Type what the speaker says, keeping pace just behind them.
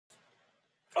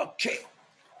Okay,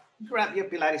 grab your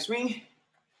Pilates ring.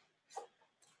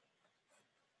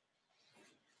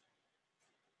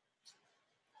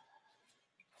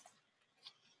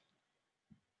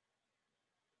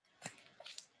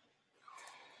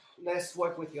 Let's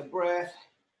work with your breath.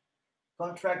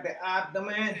 Contract the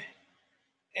abdomen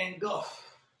and go.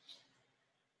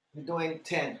 We're doing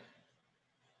 10,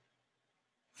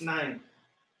 9,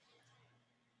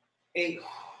 8.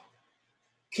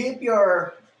 Keep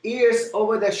your ears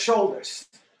over the shoulders.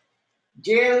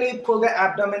 Gently pull the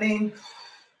abdomen in.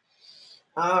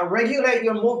 Regulate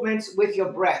your movements with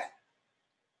your breath.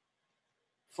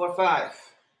 For 5,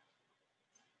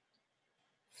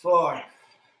 4.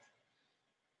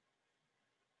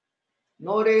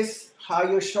 Notice how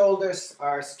your shoulders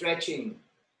are stretching.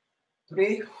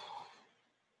 3,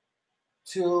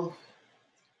 2,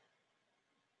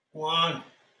 1.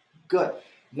 Good.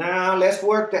 Now let's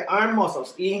work the arm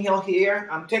muscles. Inhale here.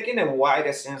 I'm taking a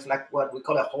wider sense, like what we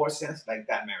call a horse sense, like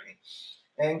that, Marilyn.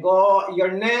 And go,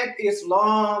 your neck is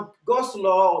long, go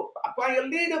slow. Apply a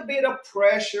little bit of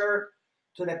pressure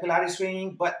to the Pilates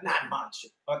ring, but not much,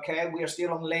 okay? We are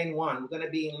still on lane 1. We're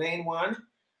gonna be in lane 1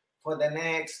 for the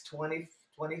next 20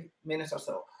 minutes or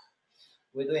so.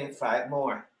 We're doing 5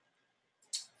 more.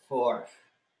 4,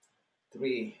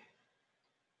 3,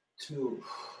 2,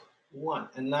 1.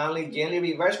 And now gently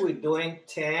reverse. We're doing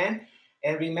 10.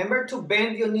 And remember to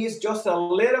bend your knees just a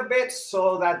little bit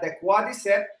so that the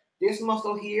quadricep, this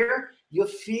muscle here, you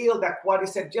feel that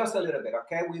quadricep just a little bit,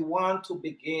 okay? We want to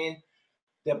begin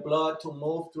the blood to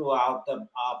move throughout the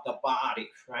body,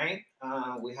 right?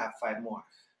 We have 5 more.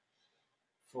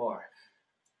 4,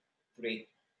 3,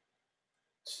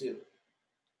 2,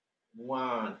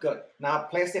 1. Good. Now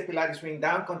place the Pilates ring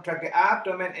down, contract the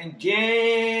abdomen, and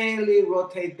gently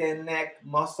rotate the neck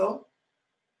muscle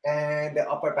and the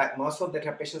upper back muscle, the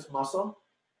trapezius muscle.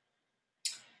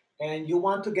 And you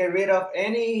want to get rid of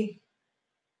any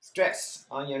stress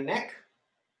on your neck,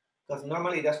 because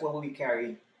normally that's what we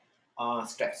carry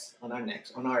stress on our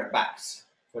necks, on our backs.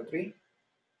 For 3,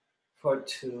 for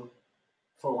 2,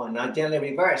 for 1. Now gently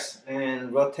reverse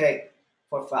and rotate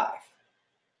for 5,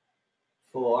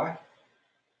 4,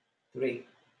 3,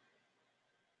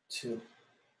 2,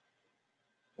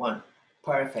 1.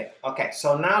 Perfect. Okay,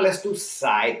 so now let's do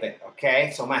side bend,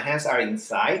 okay? So my hands are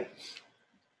inside.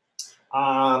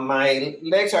 My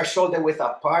legs are shoulder width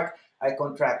apart. I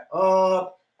contract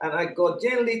up and I go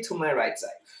gently to my right side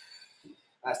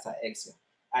as I exhale.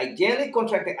 I gently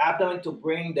contract the abdomen to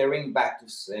bring the ring back to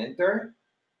center.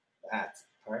 That's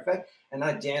perfect. And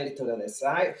I gently to the other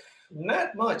side.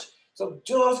 Not much. So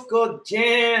just go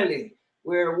gently.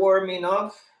 We're warming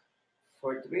up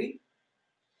for 3.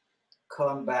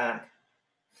 Come back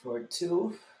for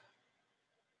 2.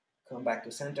 Come back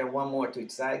to center. 1 more to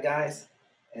each side, guys.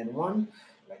 And 1,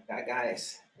 like that,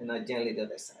 guys. And now gently the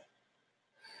other side.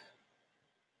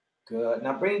 Good.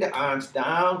 Now bring the arms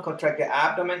down, contract the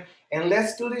abdomen, and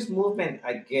let's do this movement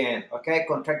again. Okay,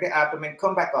 contract the abdomen,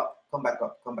 come back up, come back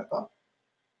up, come back up.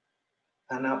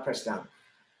 And now press down.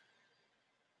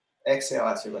 Exhale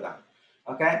as you go down.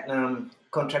 Okay,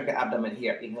 contract the abdomen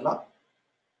here. Inhale up.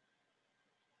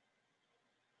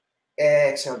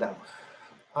 Exhale down.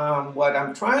 What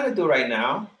I'm trying to do right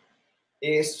now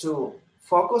is to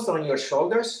focus on your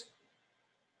shoulders.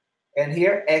 And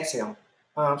here, exhale.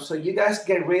 So you guys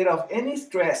get rid of any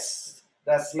stress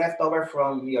that's left over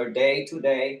from your day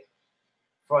today,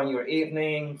 from your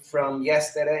evening, from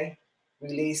yesterday.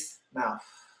 Release now.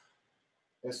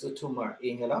 Let's do 2 more.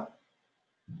 Inhale up.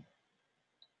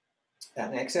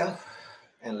 And exhale.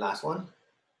 And last one.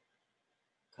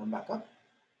 Come back up.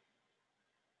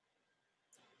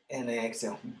 And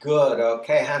exhale. Good.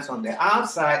 Okay, hands on the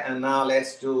outside. And now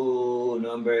let's do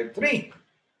number 3.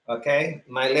 Okay,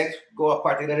 my legs go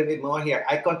apart a little bit more here.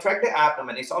 I contract the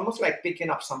abdomen. It's almost like picking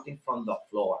up something from the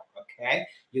floor. Okay,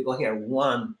 you go here,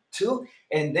 1, 2,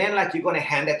 and then like you're gonna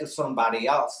hand it to somebody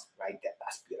else, right there.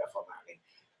 That's beautiful, Marlene.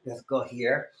 Let's go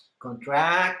here,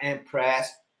 contract and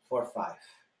press for 5.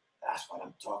 That's what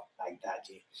I'm talking like that,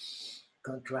 G.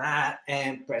 Contract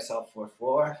and press up for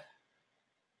 4.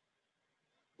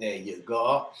 There you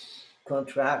go.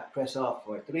 Contract, press up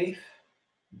for 3.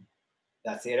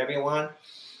 That's it, everyone.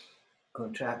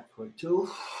 Contract for 2.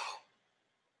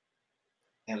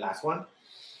 And last one.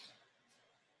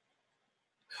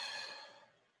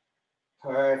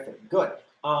 Perfect. Good.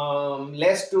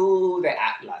 Let's do the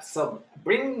Atlas. So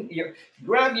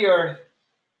grab your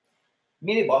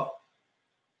mini ball.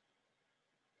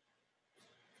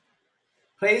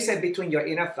 Place it between your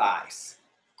inner thighs.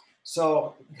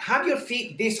 So have your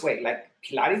feet this way, like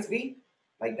Pilates V,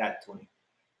 like that, Tony.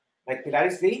 like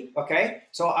Pilates V, okay?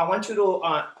 So I want you to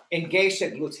engage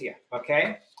the glutes here,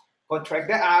 okay? Contract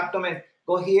the abdomen,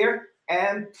 go here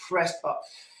and press up,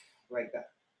 like that.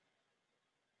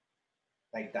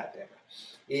 Like that there.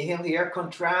 Inhale here,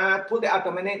 contract, put the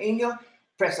abdomen in, inhale,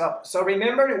 press up. So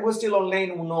remember, we're still on lane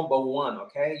number 1,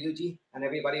 okay, Yuji and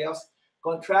everybody else?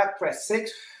 Contract, press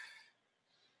 6.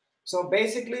 So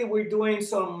basically, we're doing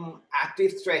some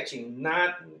active stretching,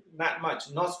 not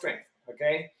much, no strength,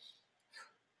 okay?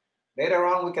 Later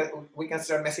on, we can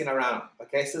start messing around,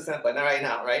 okay, Susan? But not right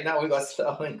now. Right now, we got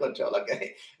slow and control,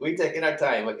 okay? We're taking our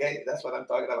time, okay? That's what I'm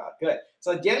talking about. Good.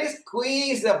 So gently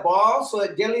squeeze the ball. So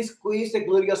gently squeeze the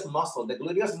gluteus muscle. The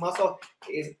gluteus muscle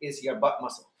is your butt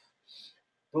muscle.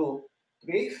 2,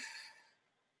 3.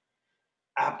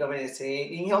 Abdomen is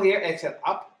in. Inhale here, exhale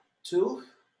up. 2.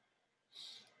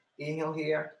 Inhale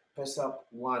here, press up.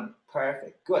 1.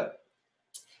 Perfect. Good.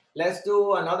 Let's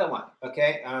do another one,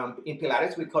 okay? In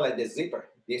Pilates, we call it the zipper.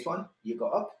 This one, you go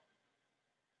up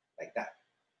like that.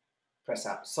 Press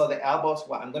up. So the elbows,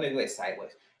 well, I'm going to do it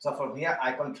sideways. So from here,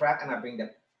 I contract and I bring the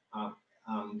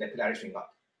Pilates ring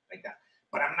up like that.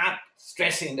 But I'm not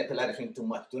stressing the Pilates ring too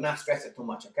much. Do not stress it too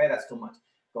much, okay? That's too much.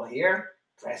 Go here,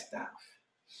 press down.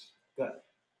 Good.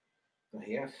 Go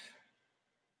here,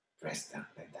 press down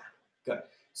like that. Good.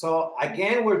 So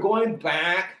again, we're going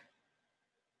back.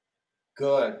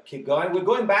 Good. Keep going. We're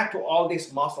going back to all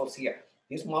these muscles here.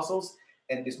 These muscles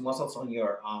and these muscles on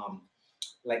your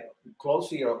like close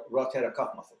to your rotator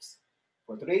cuff muscles.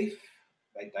 For 3,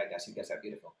 like that, guys. You guys are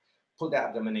beautiful. Put the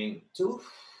abdomen in. 2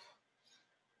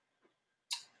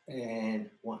 and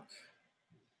 1.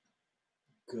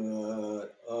 Good.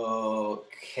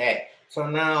 Okay. So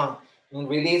now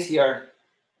release your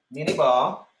mini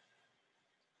ball,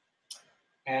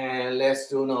 and let's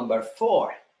do number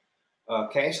 4.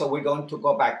 Okay, so we're going to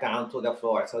go back down to the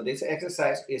floor. So this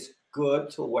exercise is good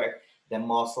to work the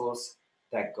muscles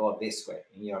that go this way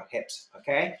in your hips.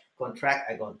 Okay,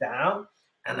 contract, I go down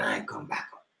and I come back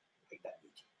up like that.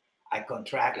 I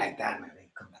contract like that, man.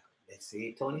 Come back up. Let's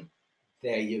see, Tony.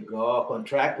 There you go.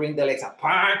 Contract, bring the legs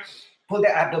apart, put the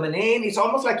abdomen in. It's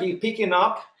almost like you're picking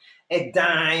up a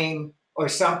dime or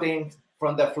something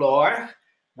from the floor,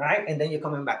 right? And then you're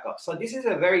coming back up. So this is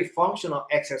a very functional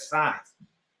exercise.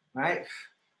 Right?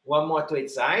 One more to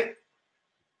each side.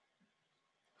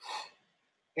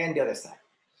 And the other side.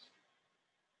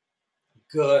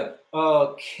 Good.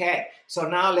 Okay. So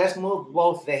now let's move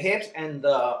both the hips and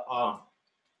the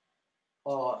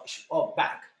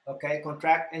back. Okay.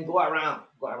 Contract and go around.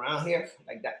 Go around here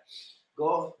like that.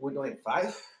 Go. We're doing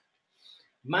 5.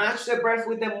 Match the breath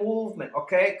with the movement.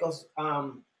 Okay. Because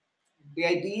the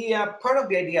idea, part of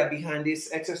the idea behind these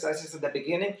exercises at the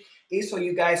beginning is so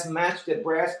you guys match the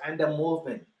breath and the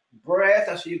movement. Breath,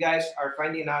 as you guys are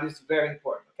finding out, is very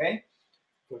important, okay?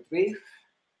 For 3,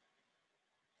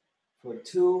 for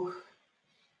 2,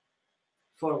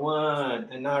 for 1,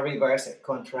 and now reverse it.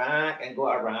 Contract and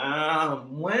go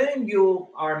around. When you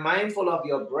are mindful of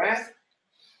your breath,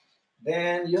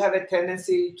 then you have a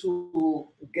tendency to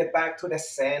get back to the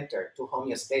center, to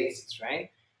homeostasis,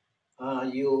 right?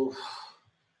 You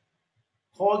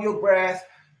hold your breath.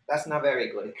 That's not very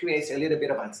good. It creates a little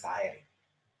bit of anxiety.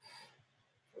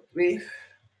 For 3,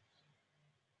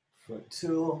 for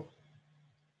 2,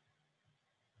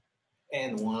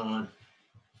 and 1.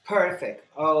 Perfect.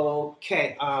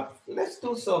 Okay, let's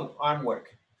do some arm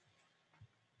work.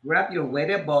 Grab your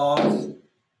weighted balls.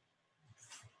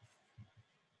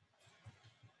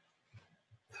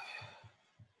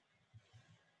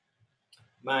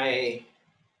 My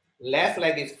left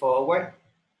leg is forward.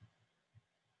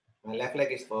 My left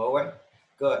leg is forward.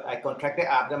 Good. I contract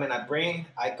the abdomen.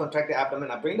 I contract the abdomen.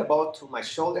 I bring the ball to my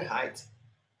shoulder height.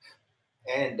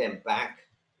 And then back.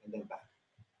 And then back.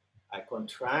 I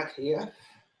contract here.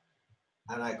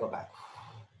 And I go back.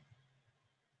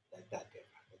 Like that.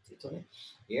 Let's see, Tony.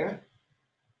 Here.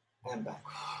 And back.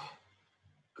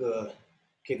 Good.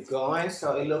 Keep going.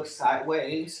 So it looks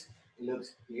sideways. It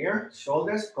looks here.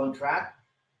 Shoulders, contract,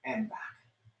 and back.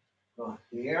 Go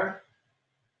here.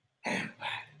 And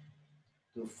back.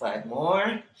 Do 5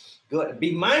 more. Good.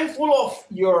 Be mindful of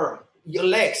your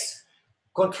legs.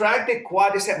 Contract the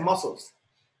quadricep muscles.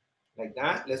 Like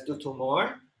that. Let's do 2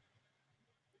 more.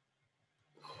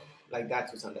 Like that,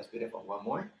 Susan. That's beautiful. 1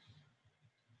 more.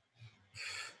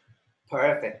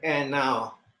 Perfect. And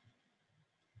now,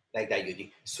 like that,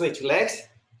 Yuji. Switch legs.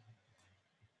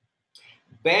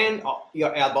 Bend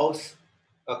your elbows.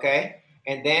 Okay.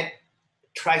 And then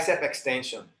tricep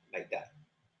extension. Like that.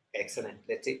 Excellent.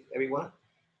 That's it, everyone.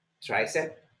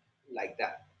 Tricep, like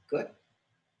that. Good.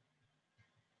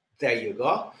 There you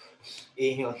go.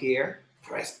 Inhale here.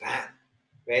 Press back.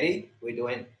 Ready? We're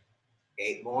doing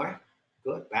 8 more.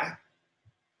 Good. Back.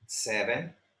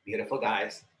 7. Beautiful,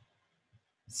 guys.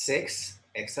 6.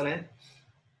 Excellent.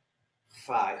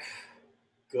 5.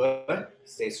 Good.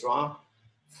 Stay strong.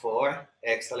 4.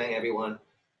 Excellent, everyone.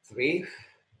 3,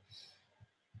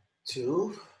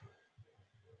 2,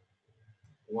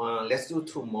 1. Let's do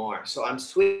 2 more. So I'm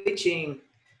switching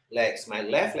legs. My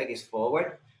left leg is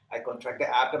forward. I contract the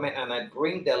abdomen and I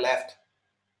bring the left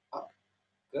up.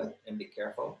 Good. And be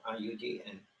careful. Yuji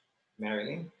and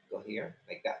Marilyn, go here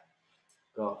like that.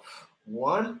 Go.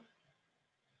 1.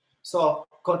 So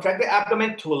contract the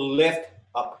abdomen to lift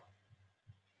up.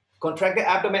 Contract the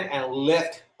abdomen and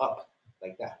lift up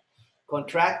like that.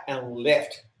 Contract and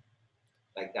lift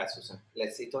like that, Susan.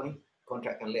 Let's see, Tony.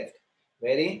 Contract and lift.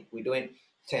 Ready? We're doing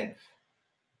 10.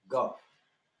 Go.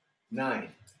 9.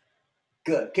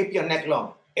 Good. Keep your neck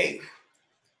long. 8.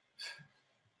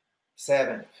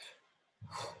 7.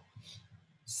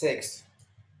 6.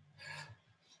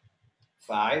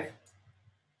 5.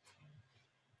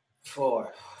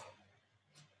 4.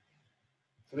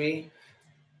 3.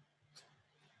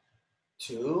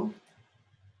 2.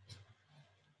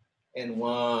 And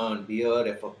 1.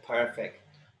 Beautiful. Perfect.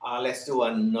 Let's do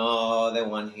another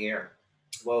one here.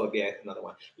 What would be another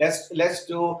one? Let's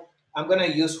do, I'm gonna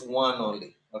use one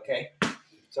only, okay?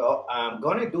 So I'm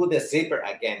gonna do the zipper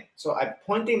again. So I'm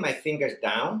pointing my fingers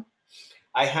down.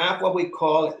 I have what we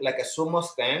call like a sumo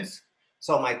stance.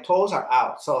 So my toes are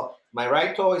out. So my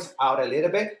right toe is out a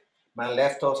little bit. My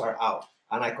left toes are out.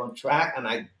 And I contract and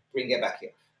I bring it back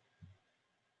here.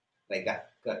 Like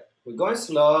that. Good. We're going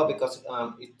slow because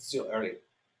it's still early.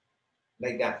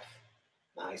 Like that.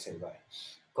 Nice, everybody.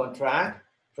 Contract,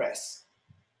 press.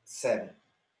 7.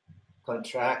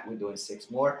 Contract, we're doing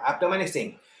 6 more. Abdomen is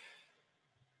in.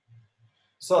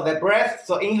 So the breath,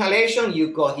 so inhalation,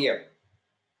 you go here.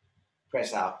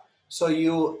 Press out. So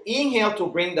you inhale to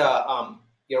bring the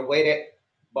your weighted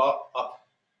ball up.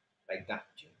 Like that.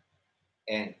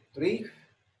 And 3.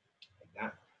 Like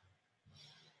that.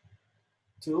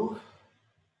 2.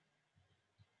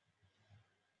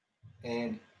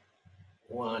 And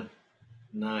 1.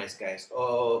 Nice, guys.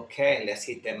 Okay, let's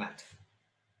hit the mat.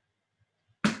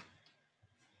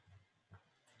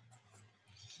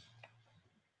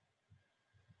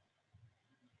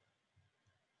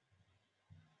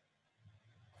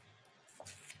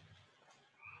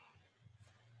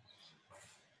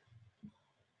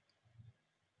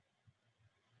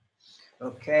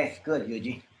 Okay, good,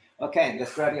 Yuji. Okay,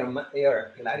 let's grab your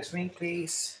Pilates ring,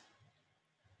 please.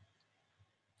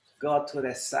 Go to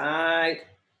the side.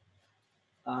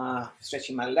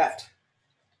 Stretching my left.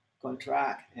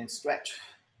 Contract and stretch.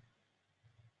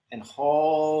 And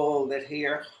hold it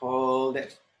here. Hold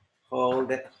it.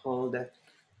 Hold it. Hold it.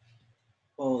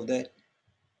 Hold it.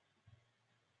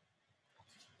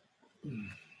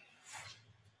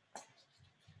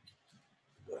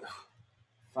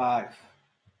 5,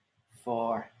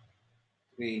 4,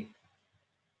 3,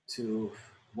 2,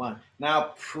 1.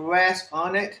 Now press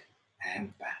on it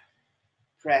and back.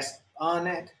 Press on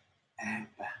it and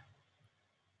back.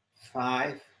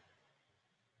 5,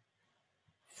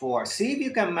 4. See if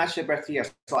you can match the breath here.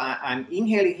 So I'm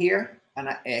inhaling here and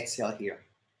I exhale here.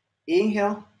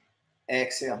 Inhale,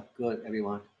 exhale. Good,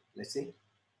 everyone. Let's see.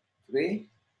 3,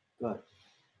 good.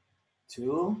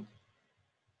 2,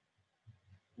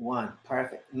 1.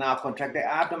 Perfect. Now contract the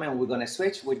abdomen. We're going to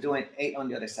switch. We're doing 8 on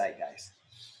the other side, guys.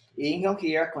 Inhale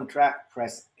here, contract,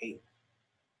 press 8.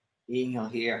 Inhale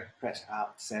here, press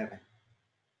out, 7.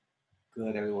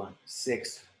 Good, everyone.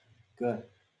 6. Good.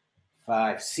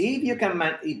 5. See if you can,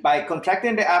 by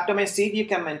contracting the abdomen, see if you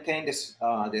can maintain this,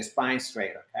 the spine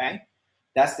straight, okay?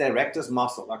 That's the rectus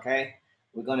muscle, okay?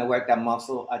 We're going to work that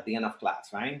muscle at the end of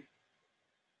class, right?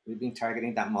 We've been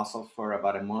targeting that muscle for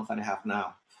about a month and a half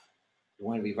now. We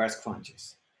want reverse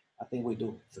crunches. I think we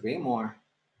do 3 more.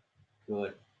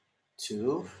 Good.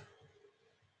 2,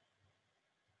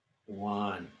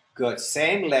 1. Good.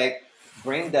 Same leg.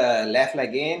 Bring the left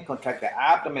leg in. Contract the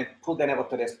abdomen. Pull the navel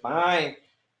to the spine.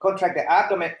 Contract the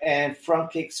abdomen and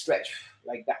front kick stretch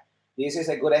like that. This is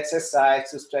a good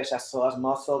exercise to stretch a psoas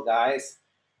muscle, guys.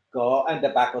 Go and the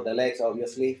back of the legs,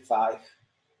 obviously. 5,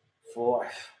 4,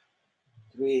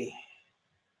 3,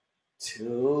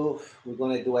 2. We're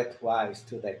going to do it twice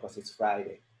today because it's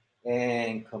Friday.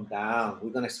 And come down.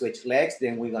 We're going to switch legs.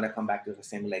 Then we're going to come back to the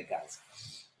same leg, guys.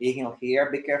 Inhale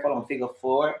here. Be careful on figure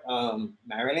 4.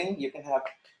 Marilyn, you can have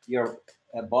your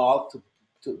ball to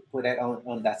put it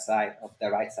on that side, of the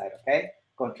right side, okay?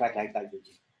 Contract like that,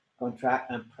 Yuji.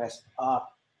 Contract and press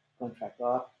up. Contract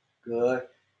up. Good.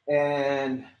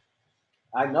 And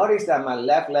I noticed that my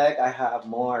left leg, I have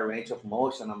more range of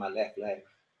motion on my left leg.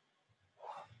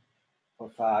 for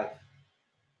 5.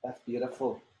 That's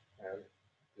beautiful.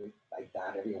 Like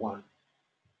that, everyone.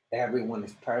 Everyone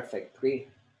is perfect. 3,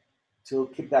 2,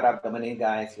 keep that abdomen in,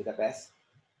 guys. You're the best.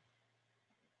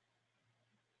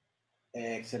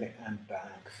 Excellent, and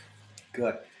back.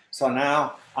 Good. So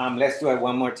now let's do it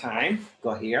one more time.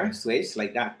 Go here, switch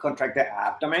like that. Contract the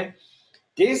abdomen.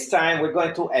 This time we're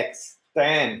going to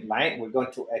extend, right? We're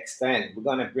going to extend. We're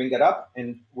going to bring it up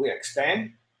and we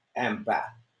extend and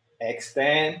back.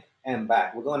 Extend and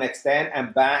back. We're going to extend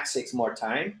and back 6 more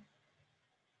times.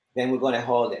 Then we're going to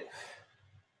hold it.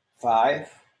 5,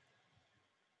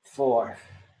 4,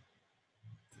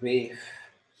 3,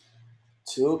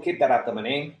 2. Keep that abdomen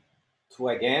in. 2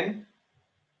 again.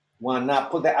 1. Now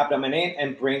put the abdomen in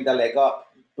and bring the leg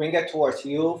up. Bring it towards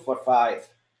you for 5,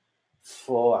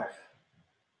 4,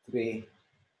 3,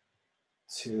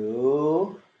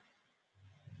 2,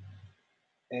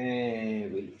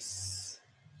 and release.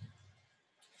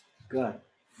 Good.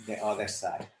 The other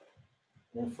side.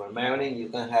 And for Marilyn, you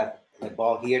can have the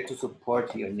ball here to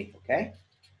support your knee, okay?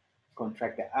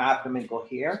 Contract the abdomen, go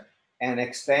here, and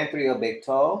extend through your big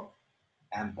toe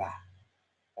and back.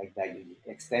 Like that, you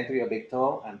extend through your big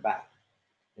toe and back.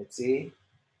 Let's see,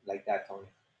 like that, Tony.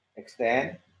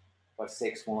 Extend for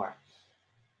 6 more.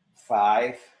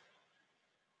 5,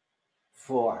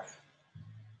 4,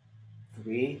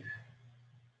 3,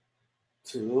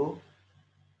 2,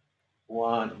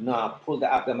 1. Now pull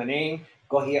the abdomen in.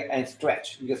 Go here and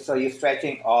stretch. So you're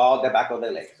stretching all the back of the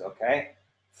legs, okay?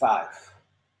 5,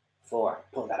 4.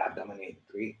 Pull that abdomen in.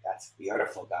 3. That's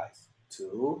beautiful, guys.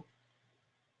 2.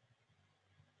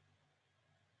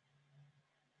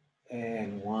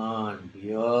 And 1.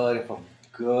 Beautiful.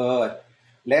 Good.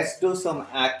 Let's do some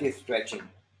active stretching.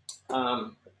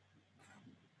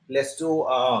 Let's do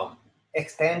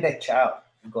extend the child.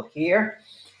 Go here.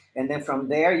 And then from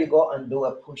there, you go and do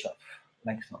a push-up.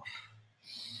 Like so.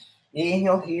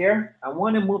 Inhale here. I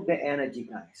want to move the energy,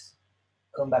 guys.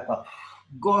 Come back up.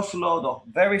 Go slow, though.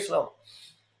 Very slow.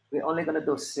 We're only going to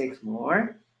do 6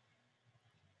 more.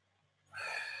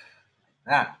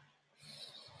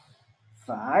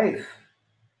 5.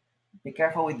 Be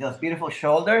careful with those beautiful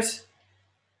shoulders.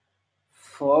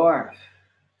 4.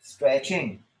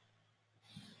 Stretching.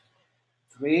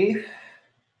 3.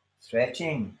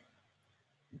 Stretching.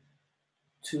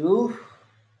 2.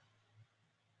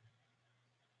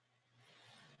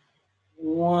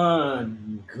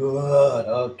 1. Good.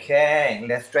 Okay.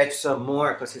 Let's stretch some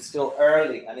more because it's still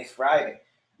early and it's Friday.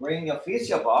 Bring your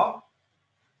physio ball.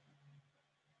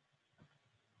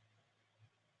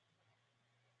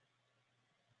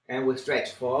 And we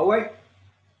stretch forward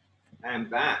and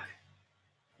back.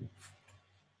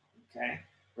 Okay.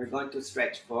 We're going to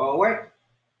stretch forward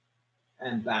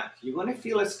and back. You're going to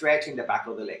feel a stretch in the back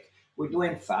of the leg. We're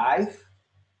doing 5.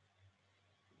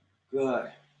 Good.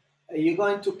 You're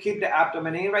going to keep the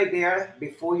abdomen in right there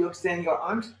before you extend your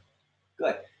arms.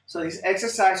 Good. So this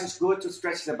exercise is good to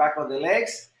stretch the back of the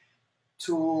legs,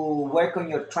 to work on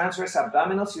your transverse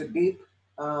abdominals, your deep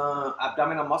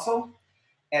abdominal muscle.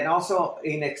 And also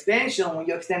in extension, when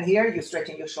you extend here, you're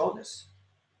stretching your shoulders.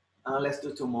 Let's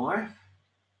do 2 more.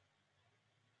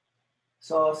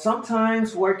 So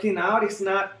sometimes working out is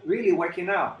not really working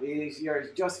out. You're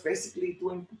just basically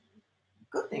doing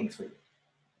good things for you.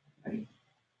 Right?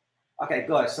 Okay,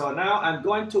 good. So now I'm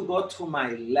going to go to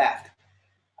my left.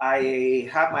 I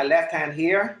have my left hand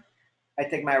here. I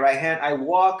take my right hand. I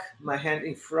walk my hand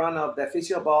in front of the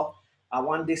physio ball. I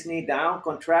want this knee down,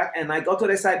 contract, and I go to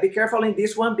the side. Be careful in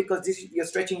this one because you're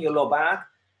stretching your low back,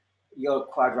 your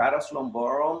quadratus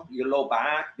lumborum, your low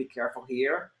back. Be careful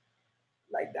here,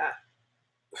 like that.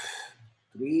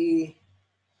 3,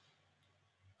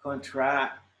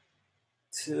 contract.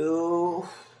 2,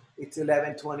 it's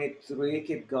 11:23.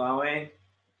 Keep going.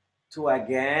 2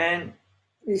 again,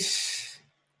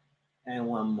 and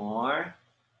 1 more.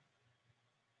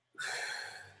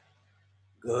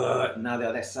 Good. Now the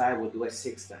other side, we'll do it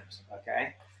 6 times.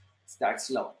 Okay. Start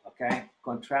slow. Okay.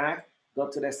 Contract.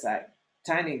 Go to the side.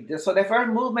 Tiny. So the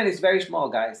first movement is very small,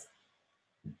 guys.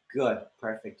 Good.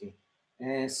 Perfectly.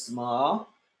 And small.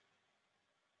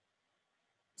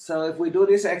 So if we do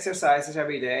these exercises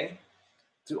every day,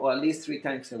 or at least 3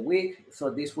 times a week,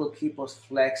 so this will keep us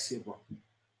flexible.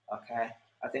 Okay.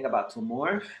 I think about 2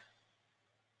 more.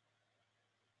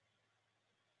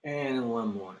 And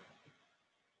 1 more.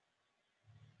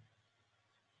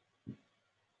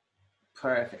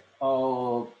 Perfect.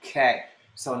 Okay.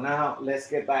 So now let's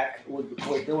get back.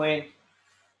 We're doing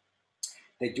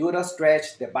the judo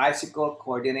stretch, the bicycle,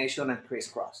 coordination, and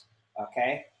crisscross.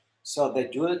 Okay. So the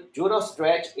judo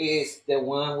stretch is the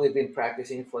one we've been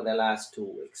practicing for the last 2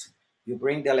 weeks. You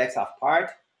bring the legs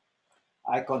apart.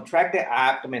 I contract the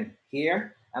abdomen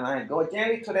here, and I go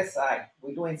gently to the side.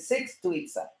 We're doing 6 to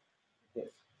each side. This.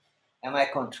 And I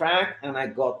contract, and I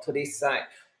go to this side,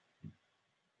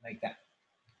 like that.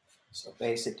 So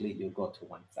basically, you go to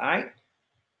one side.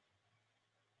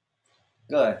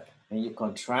 Good. And you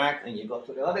contract, and you go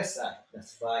to the other side.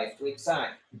 That's 5 to each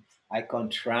side. I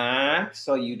contract,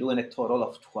 so you're doing a total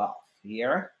of 12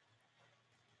 here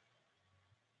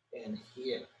and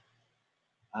here.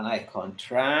 And I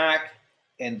contract,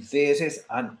 and this is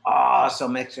an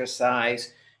awesome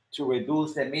exercise to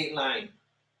reduce the midline,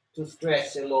 to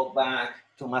stretch the low back,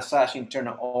 to massage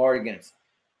internal organs.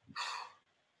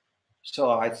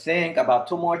 So I think about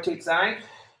 2 more to each side.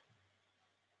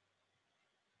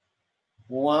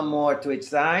 1 more to each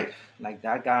side, like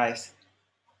that, guys.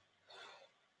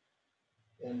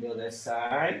 And the other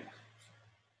side.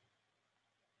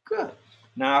 Good.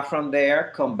 Now from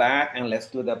there, come back and let's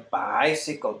do the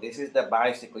bicycle. This is the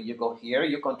bicycle. You go here,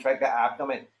 you contract the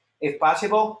abdomen. If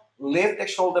possible, lift the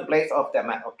shoulder blades off the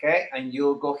mat, okay? And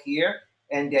you go here.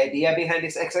 And the idea behind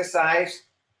this exercise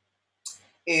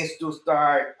is to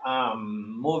start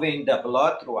moving the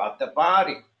blood throughout the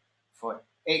body for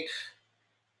 8,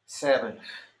 7,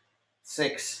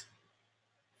 6,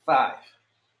 5,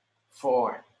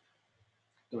 4,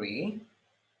 3,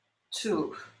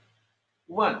 2,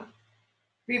 1.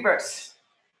 Reverse.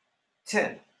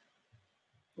 10,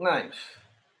 9,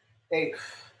 8,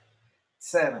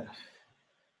 7,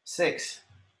 6,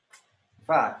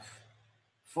 5,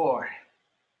 4,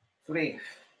 3,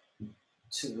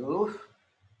 2,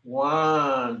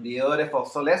 1. Beautiful.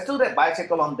 So let's do the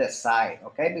bicycle on the side,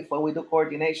 okay? Before we do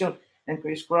coordination and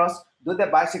crisscross, do the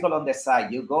bicycle on the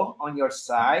side. You go on your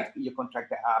side, you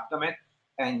contract the abdomen,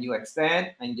 and you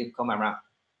extend, and you come around.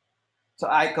 So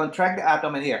I contract the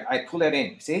abdomen here. I pull it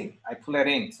in. See? I pull it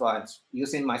in. So I'm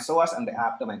using my psoas and the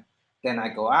abdomen. Then I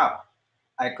go out.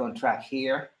 I contract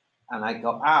here, and I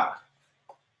go out.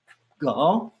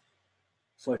 Go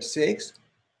for 6,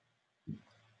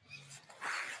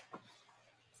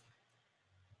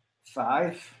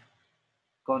 5,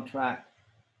 contract,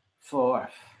 4.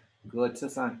 Good,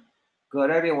 Susan.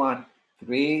 Good, everyone.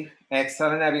 3,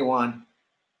 excellent, everyone.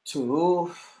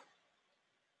 2,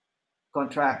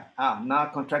 contract out. Now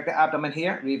contract the abdomen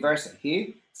here, reverse it here.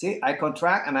 See, I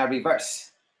contract and I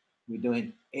reverse. We're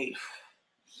doing 8.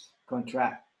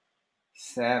 Contract.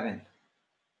 7.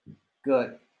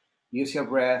 Good. Use your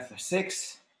breath.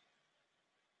 6,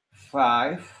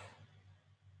 5,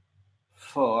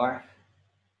 4,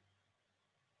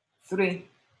 3,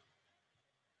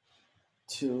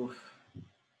 2,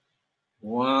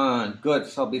 1. Good.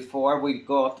 So before we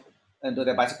go and do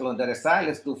the bicycle on the other side,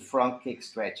 let's do front kick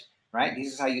stretch, right?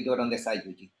 This is how you do it on the side,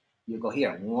 Yuji. You go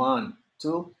here, 1,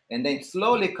 2, and then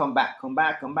slowly come back,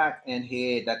 and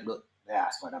hit that glute.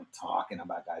 That's what I'm talking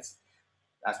about, guys.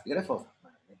 That's beautiful.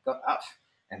 Go up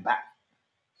and back.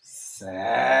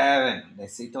 7.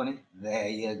 Let's see, Tony. There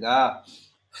you go.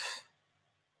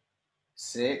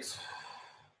 6.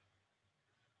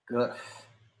 Good.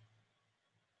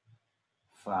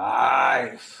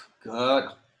 5. Good.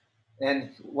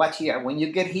 And watch here. When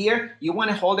you get here, you want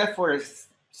to hold it for a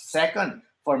second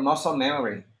for muscle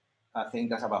memory. I think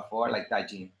that's about 4, like that,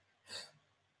 Gene.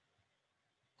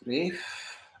 3.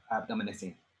 Abdomen is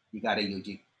in. You got it,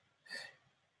 Yuji.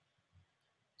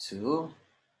 2.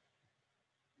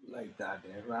 Like that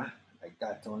there, right? Like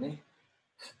that, Tony.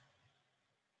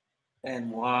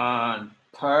 And 1.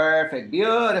 Perfect.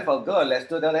 Beautiful. Good. Let's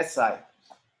do the left side.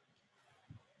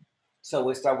 So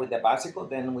we start with the bicycle,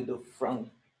 then we do front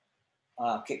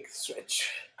kick stretch.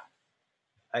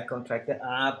 I contract the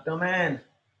abdomen,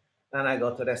 and I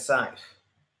go to the side.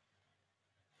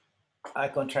 I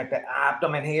contract the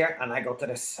abdomen here, and I go to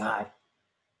the side.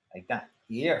 Like that.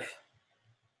 Here.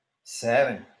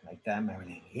 7. Like that,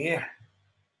 Marilyn. Here.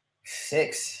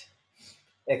 6.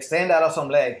 Extend that awesome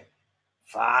leg.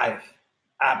 5.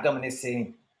 Abdomen is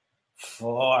in.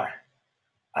 4.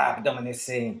 Abdomen is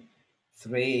in.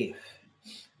 3.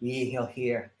 Inhale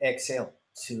here. Exhale.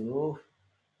 2.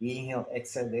 Inhale,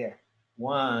 exhale there.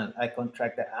 1. I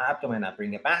contract the abdomen. I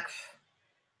bring it back.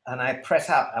 And I press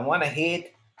up. I want to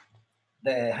hit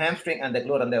the hamstring and the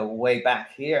glute on the way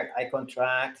back. Here, I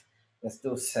contract. Let's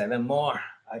do 7 more.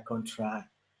 I contract.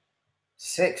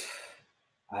 6.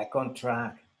 I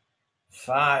contract.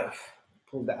 5.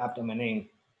 Pull the abdomen in.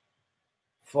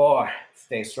 4.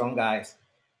 Stay strong, guys.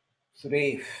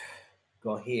 3.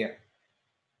 Go here.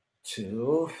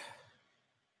 2.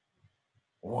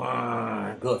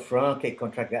 1. Good. Front kick.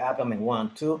 Contract the abdomen.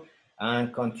 1, 2.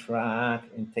 And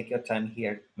contract. And take your time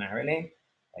here, Marilyn.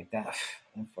 Like that.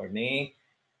 And for me,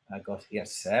 I go here.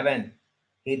 7.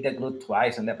 Hit the glute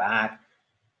twice on the back.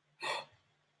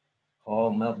 Oh,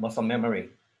 muscle memory.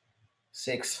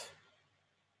 6,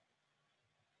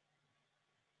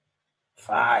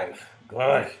 5,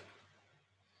 good.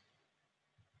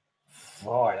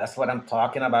 4, that's what I'm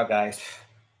talking about, guys.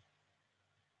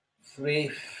 3,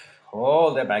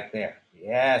 hold it back there.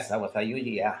 Yes, that was a you,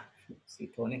 yeah. See,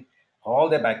 Tony?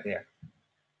 Hold it back there.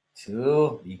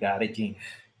 2, you got it, Gene.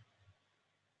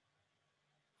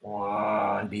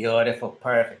 1, beautiful,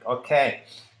 perfect. Okay,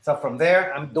 so from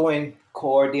there, I'm doing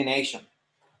coordination.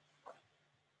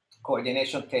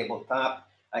 Coordination tabletop.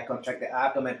 I contract the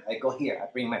abdomen. I go here. I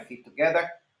bring my feet together.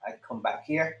 I come back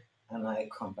here, and I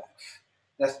come back.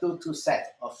 Let's do 2 sets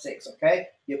of 6, okay?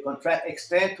 You contract,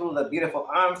 extend through the beautiful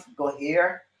arms. Go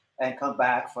here, and come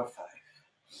back for 5.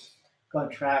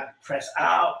 Contract, press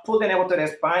out. Pull the navel to the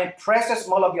spine. Press the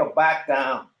small of your back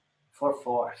down for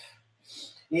 4.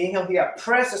 Inhale here.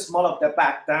 Press the small of the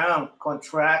back down.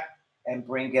 Contract, and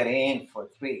bring it in for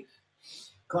 3.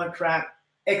 Contract,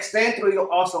 extend through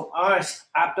your awesome arms,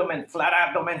 abdomen, flat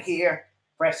abdomen here,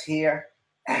 press here,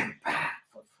 and back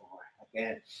for 4.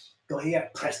 Again, go here,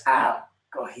 press out,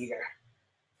 go here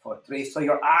for 3. So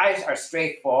your eyes are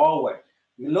straight forward.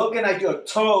 You're looking at your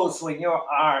toes when you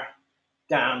are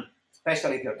down,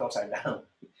 especially if your toes are down.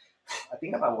 I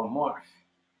think about 1 more.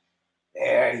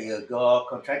 There you go.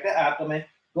 Contract the abdomen.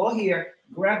 Go here,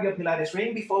 grab your Pilates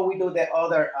ring before we do the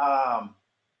other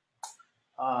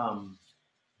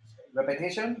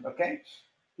repetition, okay?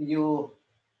 You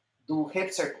do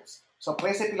hip circles. So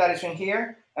place the Pilates ring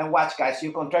here and watch, guys.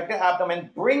 You contract the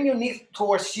abdomen, bring your knees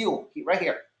towards you, right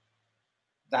here.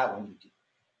 That one.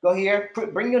 Go here,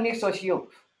 bring your knees towards you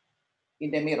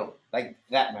in the middle, like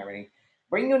that, Marilyn.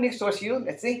 Bring your knees towards you.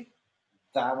 Let's see.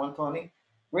 That one, Tony.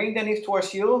 Bring the knees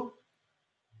towards you.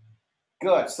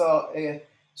 Good. So,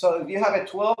 so if you have a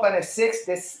 12 and a 6,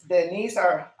 the knees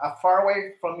are far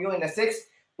away from you in the 6,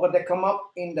 but they come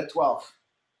up in the 12.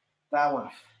 That one.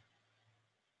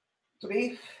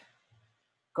 3,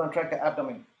 contract the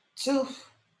abdomen. 2,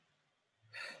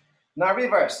 now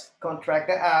reverse, contract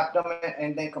the abdomen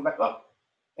and then come back up.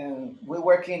 And we're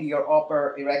working your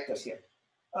upper erectors here.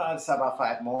 It's about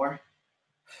 5 more.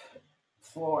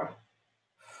 4,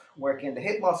 working the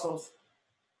hip muscles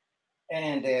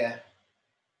and the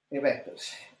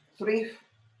erectors. 3,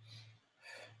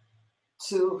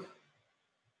 2,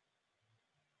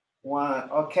 1.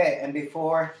 Okay, and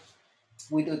before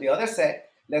we do the other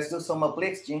set, let's do some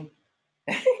obliques, Jim.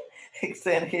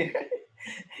 Extend here.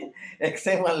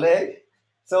 Extend one leg.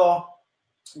 So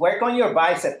work on your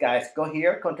bicep, guys. Go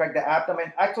here, contract the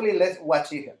abdomen. Actually, let's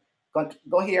watch it here.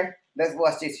 Go here. Let's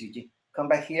watch this, Eugene. Come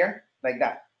back here, like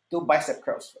that. Do bicep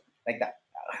curls, like that.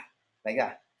 Like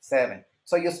that. 7.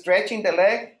 So you're stretching the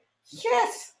leg.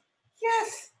 Yes.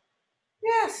 Yes.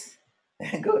 Yes.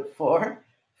 Good. 4,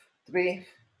 3,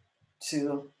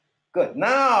 2. Good.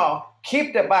 Now,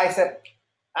 keep the bicep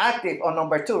active on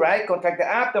number 2, right? Contract the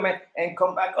abdomen and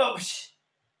come back up.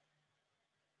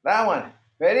 That one.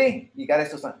 Ready? You got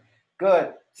it, Susan.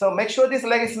 Good. So make sure this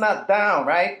leg is not down,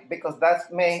 right? Because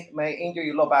that may injure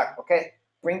your low back, okay?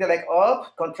 Bring the leg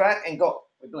up, contract, and go.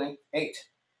 We're doing 8,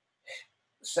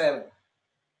 7.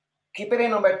 Keep it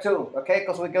in number 2, okay?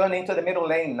 Because we're going into the middle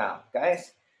lane now,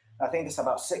 guys. I think it's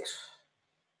about 6,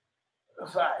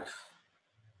 5,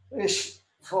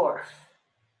 4,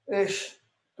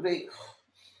 3,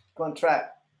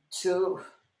 contract, 2,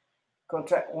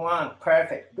 contract, 1.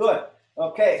 Perfect. Good.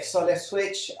 Okay, so let's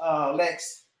switch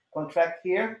legs. Contract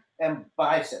here and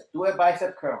bicep. Do a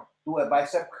bicep curl. Do a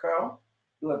bicep curl.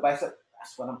 Do a bicep.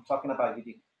 That's what I'm talking about,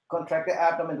 Eugene. Contract the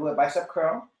abdomen. Do a bicep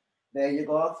curl. There you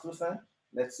go, Susan.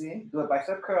 Let's see. Do a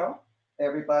bicep curl.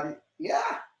 Everybody.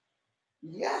 Yeah.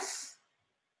 Yes.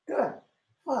 Good.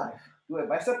 5. Do a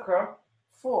bicep curl.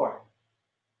 4,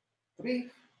 3,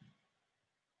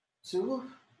 2.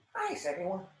 Nice,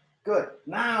 everyone. Good.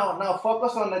 Now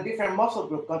focus on a different muscle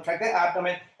group. Contract the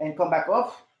abdomen and come back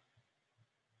up.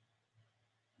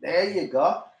 There you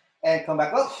go. And come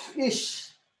back up.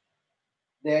 Ish.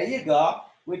 There you go.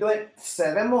 We're doing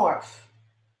 7 more.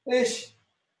 Ish.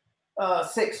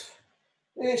 6.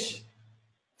 Ish.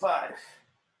 5.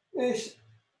 Ish.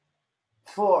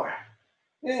 4.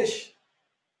 Ish.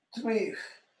 3.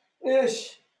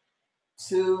 Ish.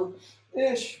 2.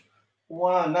 Ish.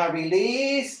 1. Now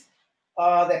release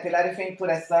the Pilates ring to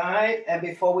the side. And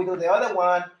before we do the other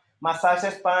one, massage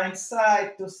the spine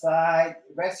side to side.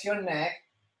 Rest your neck.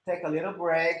 Take a little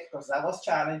break because that was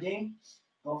challenging.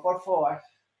 Go for 4,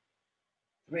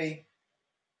 3,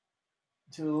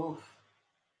 2,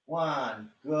 1.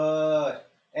 Good.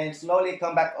 And slowly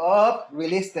come back up.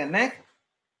 Release the neck.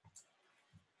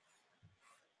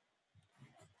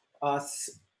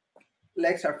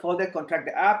 legs are folded, contract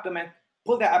the abdomen,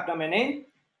 pull the abdomen in,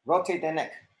 rotate the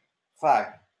neck. 5.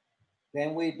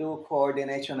 Then we do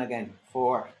coordination again.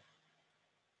 4,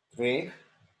 3,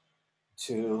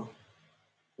 2,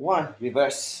 1.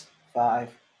 Reverse. 5,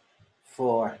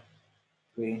 4,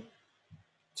 3,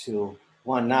 2,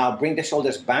 1. Now bring the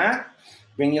shoulders back.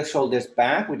 Bring your shoulders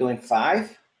back. We're doing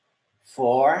 5,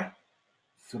 4,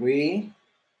 3,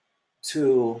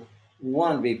 2,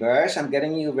 1. Reverse. I'm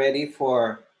getting you ready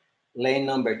for lane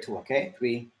number 2. Okay.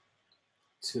 3,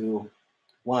 2,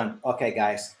 1. Okay,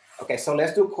 guys. Okay, so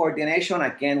let's do coordination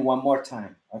again one more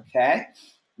time. Okay.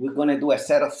 We're gonna do a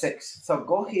set of 6. So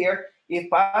go here. If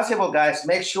possible, guys,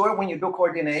 make sure when you do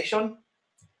coordination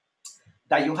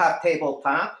that you have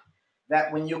tabletop,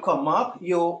 that when you come up,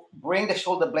 you bring the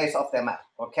shoulder blades off the mat,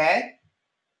 okay?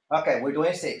 Okay, we're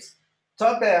doing 6.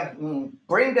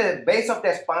 Bring the base of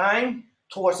the spine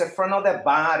towards the front of the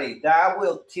body. That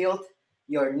will tilt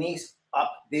your knees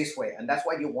up this way, and that's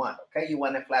what you want, okay? You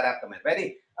want a flat abdomen.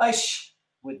 Ready?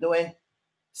 We're doing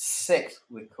 6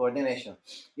 with coordination.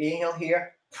 Inhale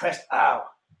here, press out.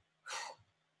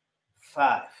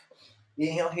 5.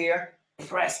 Inhale here,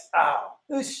 press out.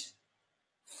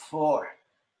 4.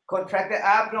 Contract the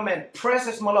abdomen, press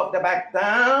the small of the back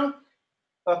down.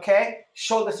 Okay,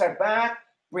 shoulders are back,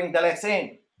 bring the legs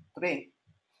in. 3.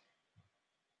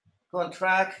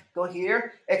 Contract, go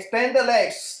here, extend the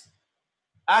legs.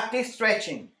 Active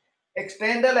stretching.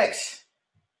 Extend the legs.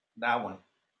 That one.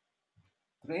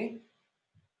 3.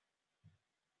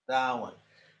 That one.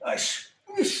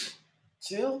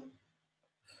 2.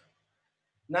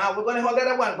 Now we're going to hold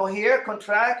that one. Go here,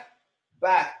 contract,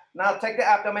 back. Now take the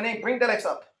abdomen in, bring the legs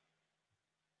up.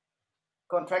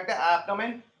 Contract the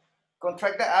abdomen.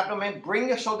 Contract the abdomen. Bring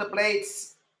your shoulder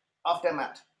blades off the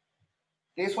mat.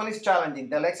 This one is challenging.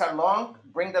 The legs are long.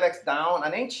 Bring the legs down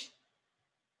an inch.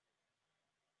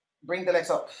 Bring the legs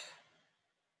up.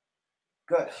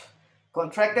 Good.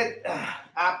 Contracted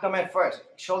abdomen first.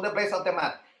 Shoulder blades off the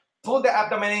mat. Pull the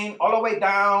abdomen in all the way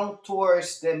down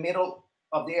towards the middle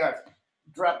of the earth.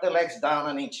 Drop the legs down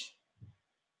an inch.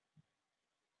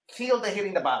 Feel the heat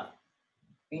in the body,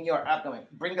 in your abdomen.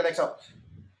 Bring the legs up.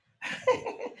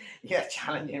 Yeah,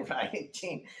 challenging, right?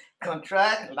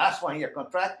 Contract. Last one here.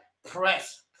 Contract.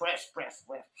 Press, press, press,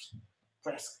 press.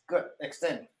 Press. Good.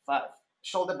 Extend. 5.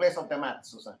 Shoulder blades off the mat,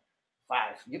 Susan. 5.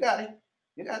 You got it.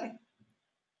 You got it.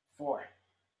 4,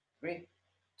 3,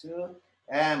 2,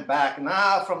 and back.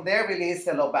 Now from there, release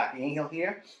the low back. Inhale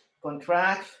here.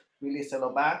 Contract. Release the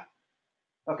low back.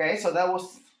 Okay, so that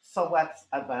was somewhat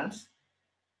advanced.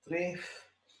 3.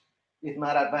 If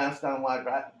not advanced, down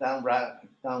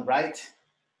right.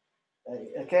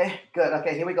 Okay, good.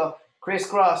 Okay, here we go.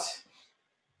 Crisscross.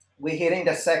 We're hitting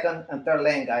the second and third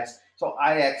lane, guys. So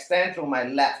I extend through my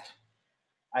left.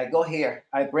 I go here.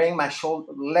 I bring my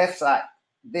shoulder left side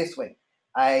this way.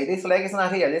 This leg is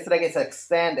not here. This leg is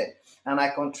extended. And I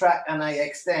contract and I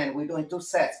extend. We're doing 2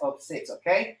 sets of 6,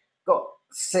 okay? Go.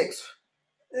 6.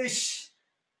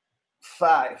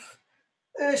 5.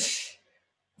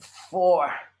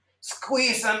 4.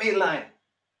 Squeeze the midline.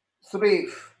 3.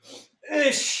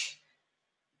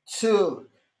 2.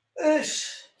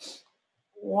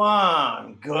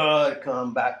 1. Good.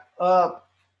 Come back up.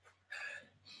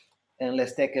 And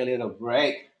let's take a little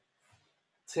break.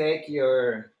 Take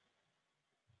your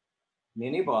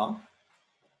mini ball.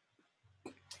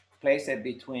 Place it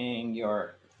between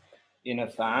your inner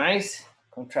thighs.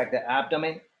 Contract the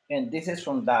abdomen. And this is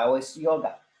from Taoist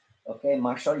yoga. Okay,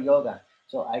 martial yoga.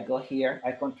 So I go here,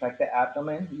 I contract the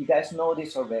abdomen. You guys know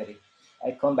this already.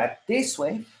 I come back this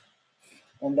way,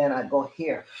 and then I go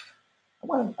here. I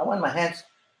want my hands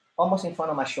almost in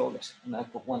front of my shoulders, and I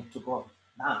want to go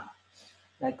down.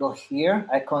 I go here,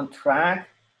 I contract,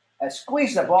 I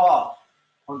squeeze the ball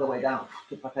on the way down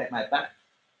to protect my back.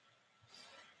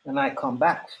 And I come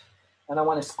back, and I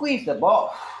want to squeeze the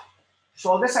ball.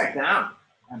 Shoulders are down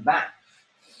and back.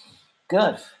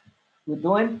 Good. We're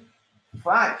doing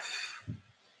 5.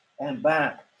 And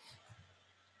back.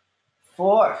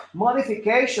 4.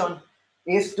 Modification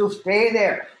is to stay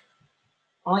there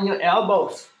on your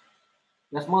elbows.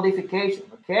 That's modification,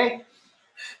 okay?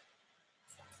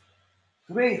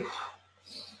 3.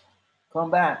 Come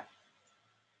back.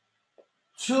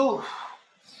 2.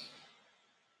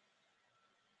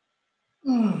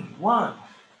 1.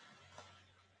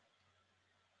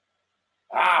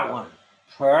 1.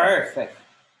 Perfect.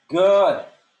 Good.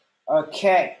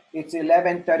 Okay, it's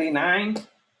 11:39.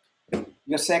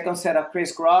 Your second set of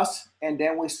crisscross, and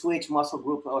then we switch muscle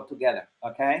group altogether,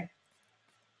 okay?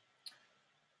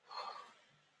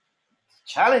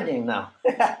 Challenging now.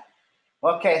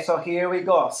 Okay, so here we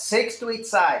go. 6 to each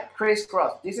side,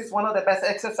 crisscross. This is one of the best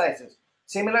exercises.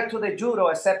 Similar to the judo,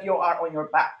 except you are on your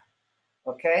back.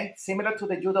 Okay, similar to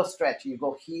the judo stretch. You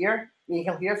go here,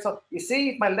 inhale here. So you see,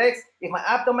 if my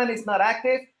abdomen is not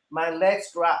active, my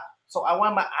legs drop. So I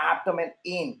want my abdomen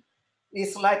in.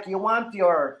 It's like you want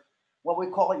your, what we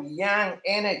call yang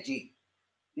energy.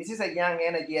 This is a yang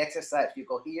energy exercise. You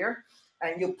go here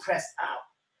and you press out.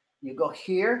 You go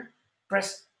here,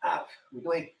 press up. We're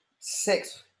doing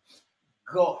 6.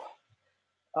 Go.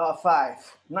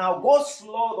 5. Now go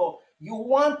slow though. You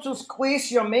want to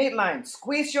squeeze your midline.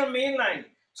 Squeeze your midline.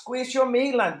 Squeeze your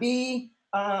midline. Be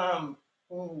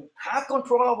have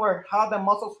control over how the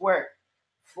muscles work.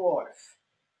 4,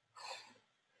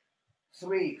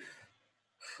 3.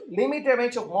 Limit the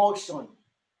range of motion.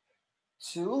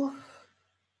 2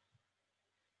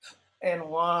 and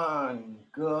 1.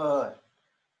 Good.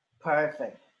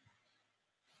 Perfect.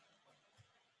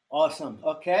 Awesome.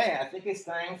 Okay, I think it's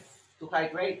time to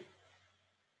hydrate.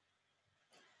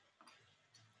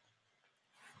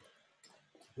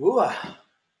 Ooh.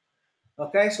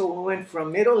 Okay, so we went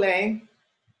from middle lane,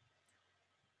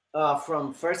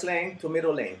 from first lane to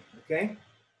middle lane. Okay.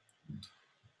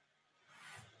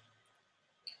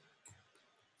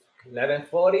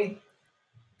 11:40.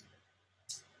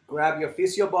 Grab your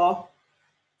physio ball.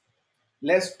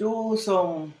 Let's do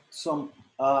some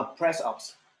press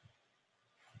ups.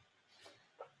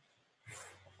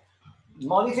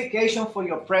 Modification for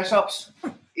your press ups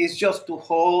is just to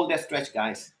hold the stretch,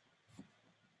 guys.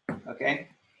 Okay.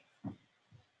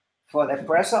 For the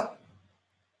press up,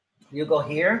 you go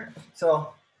here.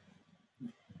 So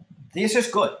this is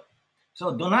good.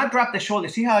 So do not drop the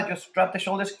shoulders. See how I just dropped the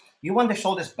shoulders? You want the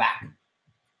shoulders back.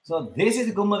 So this is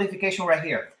a good modification right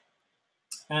here.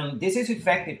 And this is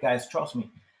effective, guys. Trust me.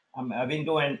 I've been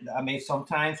doing,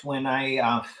 sometimes when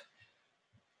I'm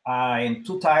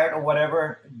too tired or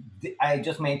whatever, I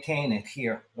just maintain it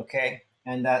here, okay?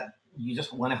 And that you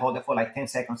just want to hold it for like 10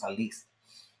 seconds at least,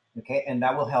 okay? And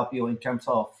that will help you in terms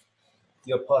of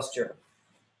your posture.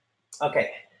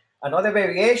 Okay, another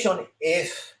variation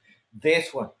is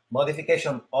this one,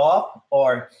 modification up,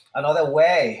 or another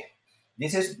way.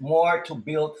 This is more to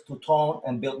build, to tone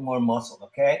and build more muscle,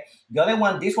 okay? The other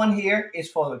one, this one here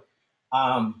is for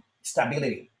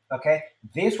stability, okay?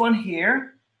 This one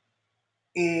here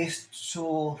is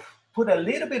to put a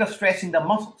little bit of stress in the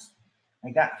muscles,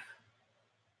 like that.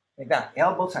 Like that.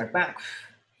 Elbows are back,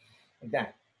 like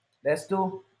that. Let's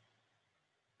do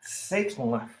 6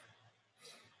 more.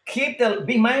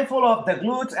 Be mindful of the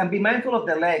glutes and be mindful of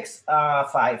the legs.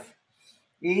 5.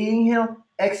 Inhale,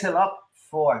 exhale up.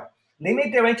 4.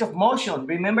 Limit the range of motion.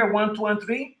 Remember 1, 2, and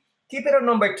 3. Keep it on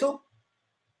number 2.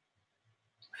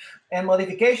 And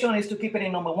modification is to keep it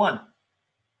in number 1.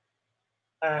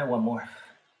 And 1 more.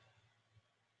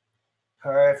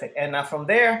 Perfect. And now from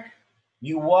there,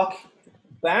 you walk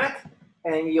back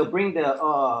and you bring the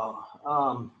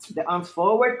arms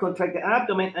forward, contract the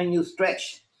abdomen, and you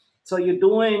stretch. So you're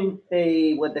doing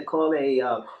a what they call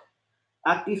a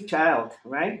active child,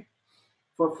 right?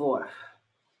 For 4,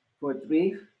 for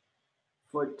 3,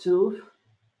 for 2,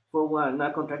 for 1.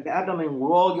 Now contract the abdomen,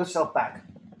 roll yourself back.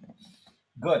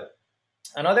 Good.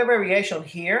 Another variation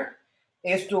here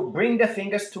is to bring the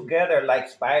fingers together like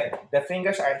spider. The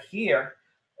fingers are here,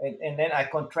 and then I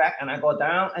contract and I go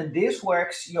down, and this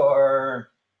works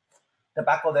the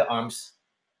back of the arms,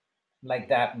 like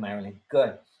that, Marilyn.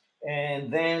 Good.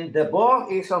 And then the ball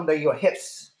is under your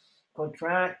hips.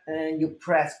 Contract and you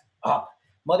press up.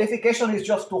 Modification is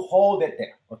just to hold it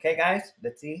there. Okay, guys?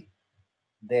 Let's see.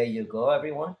 There you go,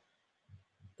 everyone.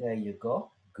 There you go.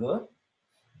 Good.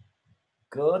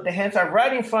 Good. The hands are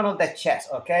right in front of the chest.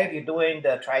 Okay, if you're doing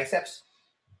the triceps.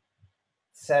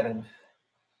 7.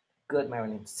 Good,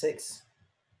 Marilyn. 6.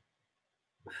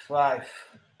 5.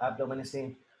 Abdomen is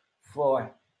in.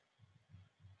 4.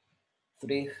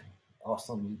 3.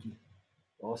 Awesome, Yuki.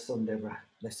 Awesome, Deborah.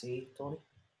 Let's see, Tony.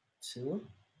 2.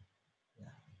 Yeah.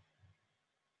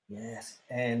 Yes.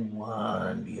 And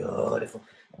 1. Beautiful.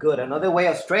 Good. Another way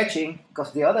of stretching,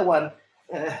 because the other one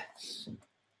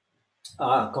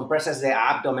compresses the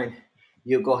abdomen.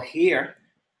 You go here.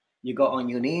 You go on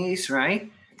your knees,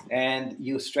 right? And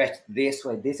you stretch this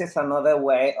way. This is another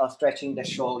way of stretching the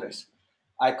shoulders.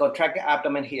 I contract the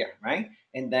abdomen here, right?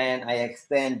 And then I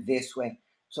extend this way.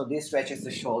 So this stretches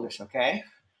the shoulders, okay?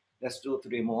 Let's do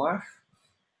 3 more.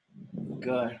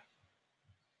 Good.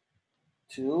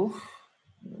 2.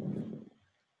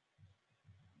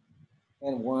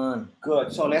 And 1.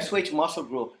 Good. So let's switch muscle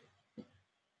group.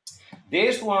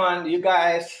 This one, you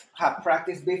guys have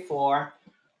practiced before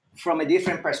from a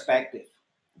different perspective,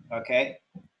 okay?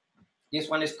 This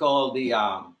one is called the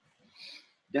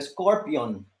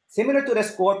scorpion, similar to the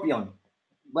scorpion,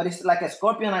 but it's like a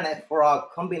scorpion and a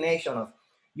frog combination of.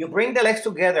 You bring the legs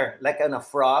together like in a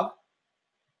frog.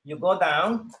 You go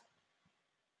down,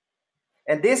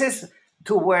 and this is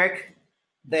to work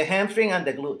the hamstring and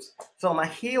the glutes. So my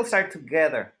heels are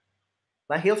together.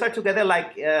 My heels are together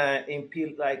like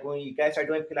like when you guys are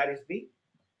doing Pilates B,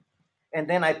 and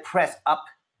then I press up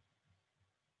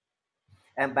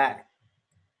and back,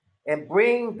 and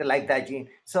bring like that, Gene.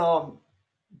 So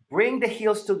bring the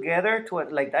heels together to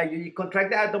it like that. You contract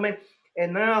the abdomen,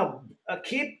 and now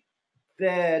keep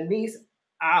the knees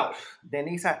out. The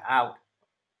knees are out.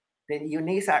 Then your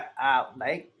knees are out.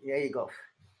 Like there you go.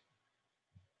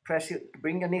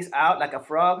 Bring your knees out like a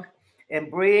frog,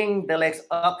 and bring the legs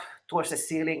up towards the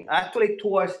ceiling. Actually,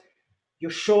 towards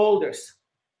your shoulders.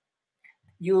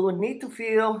 You need to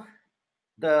feel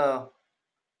the.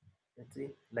 Let's see,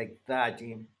 like that,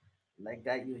 Jim. Like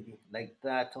that, Eugene. Like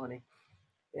that, Tony.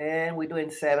 And we're doing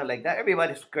 7 like that.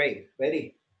 Everybody's great.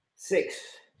 Ready? 6.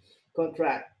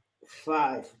 Contract.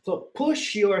 5. So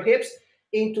push your hips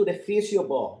into the physio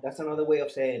ball. That's another way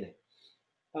of saying it.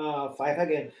 5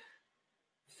 again.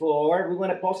 4. We're going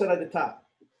to pulse it at the top.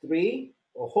 3.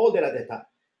 Or hold it at the top.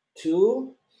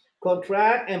 2.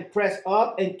 Contract and press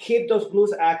up and keep those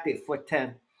glutes active for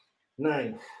 10.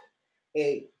 9.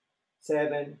 8.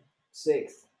 7.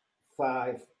 6.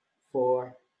 5.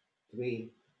 4. 3.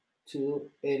 2,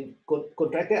 and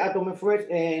contract the abdomen first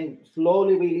and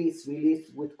slowly release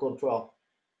with control.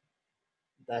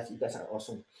 You guys are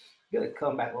awesome. Good.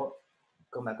 Come back up.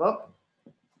 Come back up.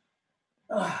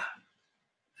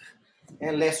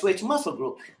 And let's switch muscle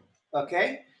group.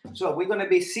 Okay. So we're going to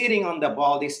be sitting on the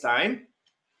ball this time.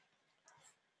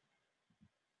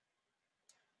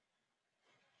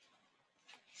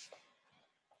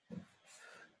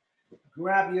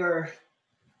 Grab your,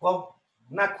 well,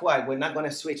 not quite. We're not going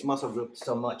to switch muscle group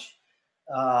so much.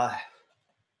 Not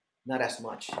as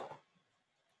much.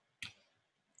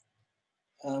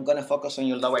 I'm going to focus on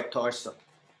your lower torso.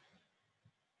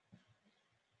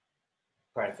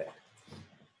 Perfect.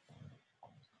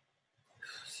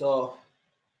 So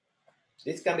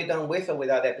this can be done with or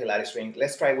without the Pilates ring.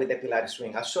 Let's try with the Pilates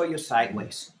ring. I'll show you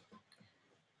sideways.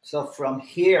 So from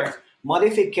here,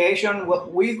 modification,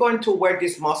 we're going to work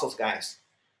these muscles, guys.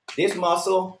 This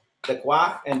muscle, the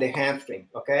quad, and the hamstring,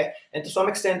 okay? And to some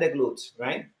extent, the glutes,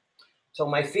 right? So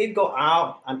my feet go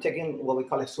out. I'm taking what we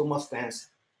call a sumo stance.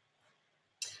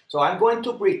 So I'm going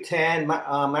to pretend,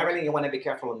 Marilyn, you want to be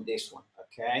careful on this one,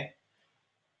 okay?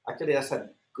 Actually, that's a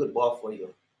good ball for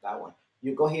you, that one.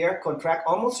 You go here, contract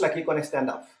almost like you're going to stand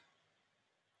up.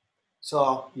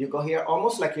 So you go here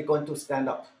almost like you're going to stand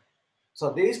up.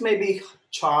 So this may be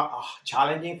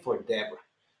challenging for Deborah,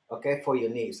 okay, for your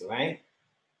knees, right?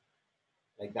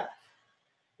 Like that.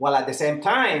 While at the same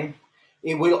time,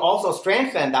 it will also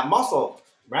strengthen that muscle,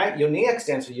 right? Your knee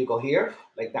extension, you go here,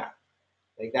 like that,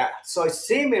 like that. So it's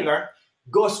similar.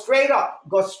 Go straight up,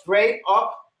 go straight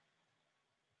up.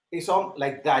 It's on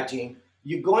like that, Gene.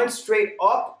 You're going straight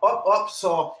up, up, up.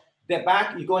 So the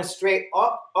back, you're going straight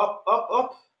up, up, up,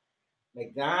 up,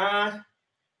 like that.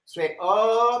 Straight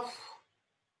up.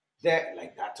 There,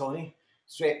 like that, Tony.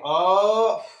 Straight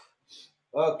up.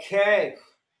 Okay.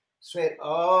 Straight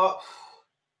up.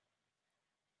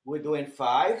 We're doing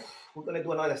 5. We're going to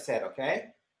do another set, okay?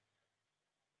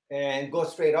 And go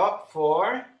straight up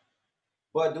 4.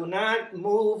 But do not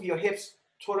move your hips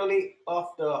totally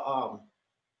off the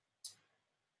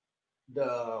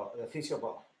physio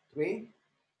ball. 3,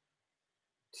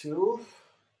 2,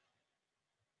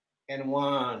 and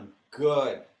 1.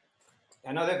 Good.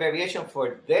 Another variation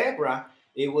for Deborah,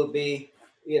 it will be,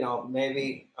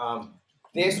 maybe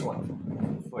this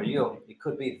one for you. It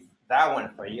could be that one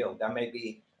for you. That may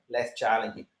be less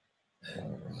challenging.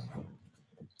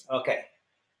 Okay.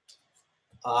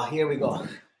 Here we go.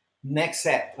 Next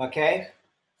set, okay?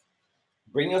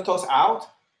 Bring your toes out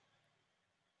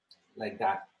like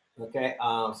that, okay?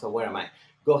 So where am I?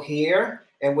 Go here,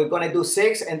 and we're going to do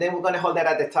 6, and then we're going to hold that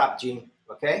at the top, Gene,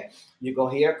 okay? You go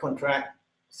here, contract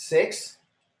 6,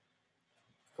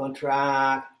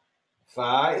 contract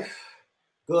 5.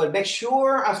 Good. Make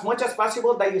sure as much as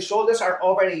possible that your shoulders are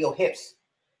over your hips,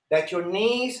 that your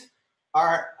knees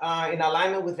are in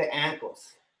alignment with the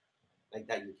ankles, like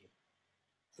that, Eugene.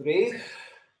 3,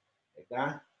 like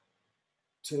that.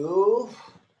 2,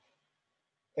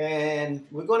 and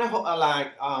we're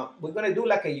gonna we're gonna do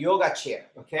like a yoga chair,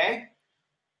 okay?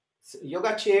 So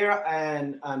yoga chair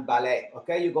and ballet,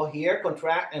 okay? You go here,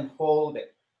 contract, and hold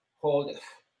it, hold it.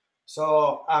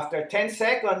 So after 10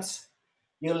 seconds,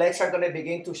 your legs are gonna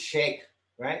begin to shake,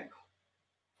 right?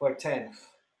 For 10,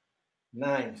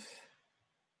 9,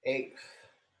 8,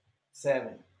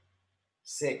 7,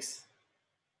 6,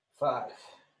 5,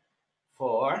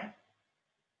 4,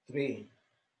 3,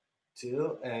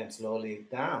 2, and slowly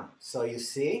down. So you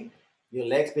see, your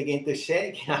legs begin to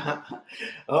shake.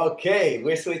 Okay,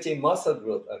 we're switching muscle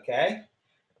group, okay?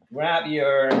 Grab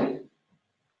your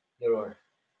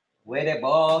weighted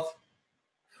balls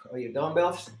or your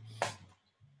dumbbells.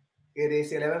 It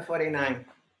is 11:49.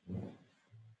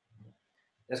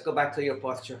 Let's go back to your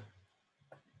posture.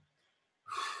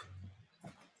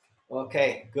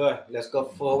 Okay, good. Let's go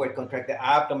forward, contract the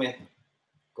abdomen.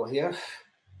 Go here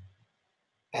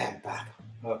and back.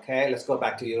 Okay, let's go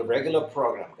back to your regular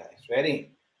program, guys.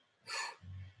 Ready?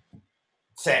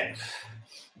 10.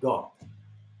 Go.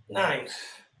 9.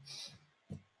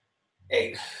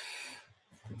 8.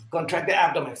 Contract the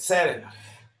abdomen. 7.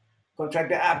 Contract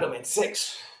the abdomen.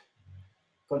 6.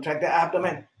 Contract the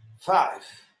abdomen. 5.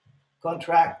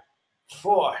 Contract.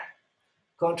 4.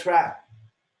 Contract.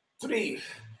 3.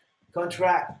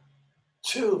 Contract.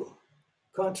 2.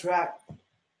 Contract.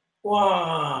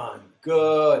 1.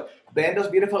 Good. Bend those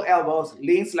beautiful elbows.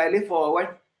 Lean slightly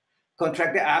forward.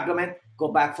 Contract the abdomen. Go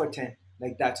back for 10.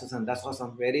 Like that, Susan. That's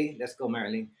awesome. Ready? Let's go,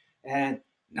 Marilyn. And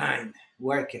 9.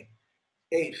 Work it.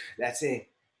 8. That's it.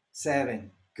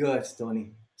 7. Good,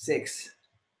 Tony. 6.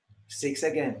 6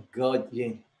 again. Good,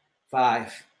 Yin.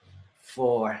 5.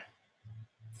 4.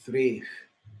 3.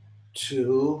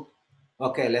 2.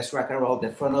 Okay, let's rock and roll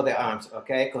the front of the arms.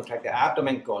 Okay, contract the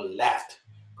abdomen. Go left.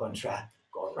 Contract.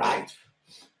 Go right.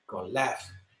 Go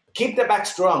left. Keep the back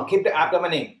strong. Keep the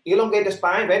abdomen in. Elongate the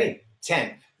spine. Ready?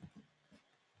 10.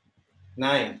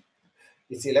 9.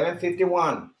 It's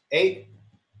 11:51. 8.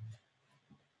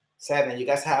 7. You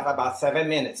guys have about 7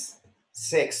 minutes.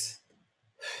 6.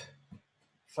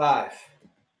 5.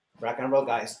 Rock and roll,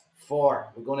 guys.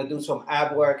 4. We're going to do some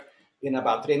ab work in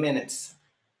about 3 minutes.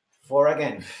 4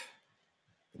 again.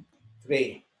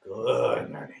 3. Good,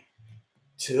 Mary.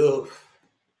 2.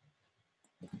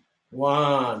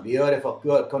 1. Beautiful.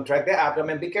 Good. Contract the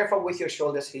abdomen. Be careful with your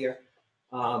shoulders here.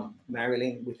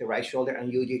 Marilyn with the right shoulder,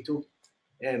 and Yuji too.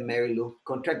 And Mary Lou.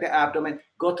 Contract the abdomen.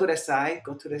 Go to the side.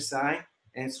 Go to the side.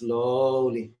 And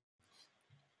slowly.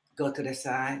 Go to the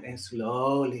side and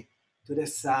slowly. To the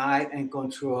side and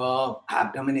control.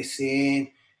 Abdomen is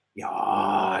in.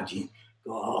 Yeah.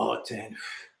 Go. 10.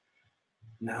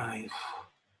 9.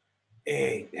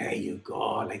 8. There you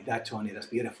go. Like that, Tony. That's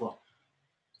beautiful.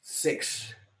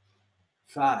 6.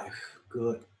 5.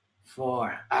 Good.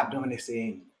 4. Abdomen is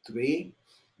in. 3.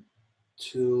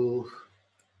 2.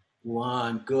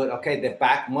 1. Good. Okay, the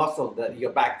back muscle,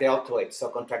 your back deltoid. So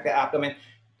contract the abdomen.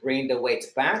 Bring the weights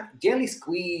back. Gently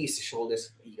squeeze the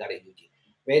shoulders. You got it, Yuji.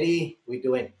 Ready? We're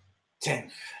doing 10.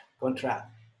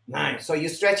 Contract. 9. So you're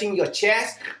stretching your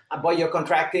chest, but you're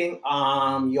contracting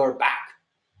your back.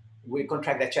 We'll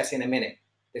contract the chest in a minute.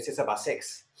 This is about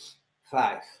 6.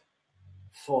 5.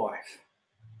 4.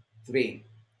 3.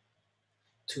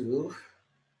 2.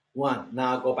 1.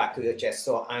 Now go back to your chest.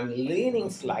 So I'm leaning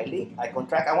slightly. I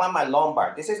contract. I want my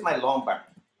lumbar. This is my lumbar,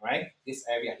 right? This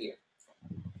area here.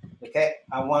 Okay.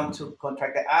 I want to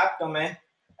contract the abdomen,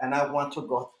 and I want to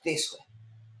go this way,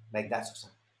 like that, Susan.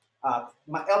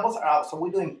 My elbows are out, so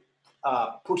we're doing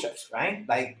push-ups, right?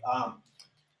 Like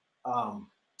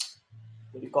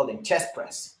what do you call them? Chest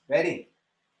press. Ready?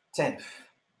 10.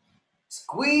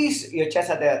 Squeeze your chest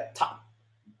at the top.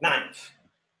 9.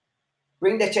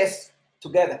 Bring the chest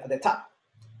together at the top.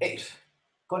 8.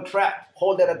 Contract.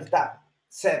 Hold it at the top.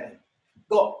 7.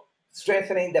 Go.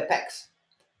 Strengthening the pecs.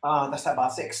 That's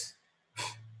about 6.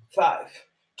 5.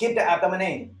 Keep the abdomen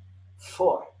in.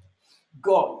 4.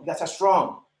 Go. That's a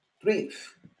strong. 3.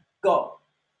 Go.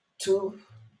 2.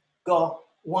 Go.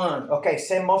 1. Okay,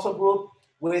 same muscle group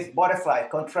with butterfly.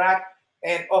 Contract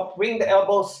and up. Bring the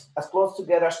elbows as close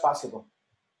together as possible.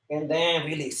 And then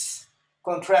release.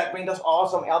 Contract. Bring those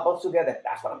awesome elbows together.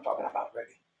 That's what I'm talking about.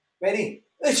 Ready? Ready?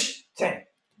 10.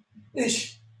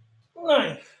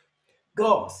 9.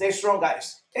 Go. Stay strong,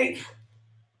 guys. 8.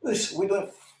 We're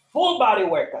doing full body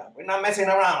workout. We're not messing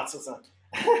around, Susan.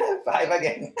 5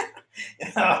 again.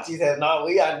 Oh, she says, no,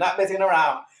 we are not messing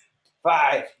around.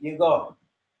 5. You go.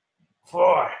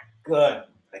 4. Good.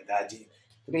 Like that, G.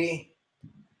 3.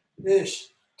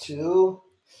 2.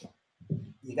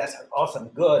 You guys are awesome.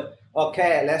 Good.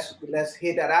 Okay, let's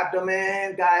hit that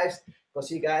abdomen, guys, because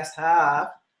you guys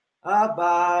have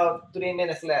about 3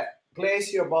 minutes left.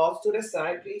 Place your balls to the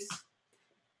side, please.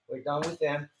 We're done with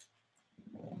them.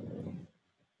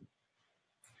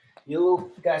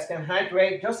 You guys can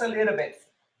hydrate just a little bit.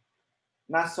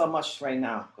 Not so much right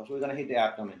now, because we're going to hit the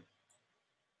abdomen.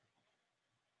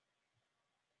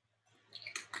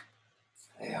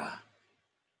 Yeah.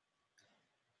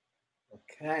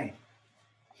 Okay.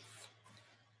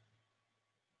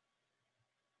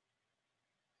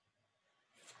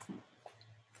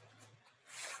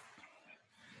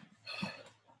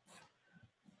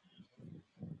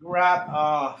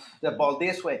 Grab the ball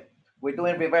this way. We're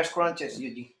doing reverse crunches,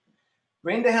 Yuji.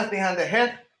 Bring the hands behind the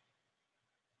head,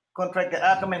 contract the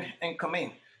abdomen, and come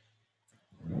in.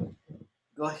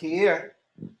 Go here,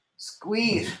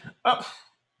 squeeze up.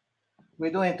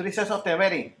 We're doing 3 sets of 10.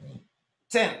 Ready?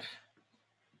 10,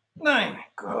 9,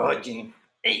 good, Gene.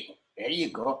 8, there you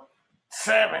go.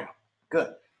 7,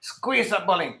 good. Squeeze that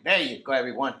ball in. There you go,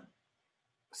 everyone.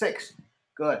 6,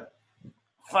 good.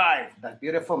 5, that's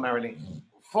beautiful, Marilyn.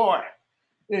 4,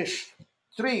 ish.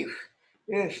 3,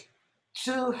 ish.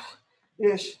 2,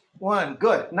 ish. 1,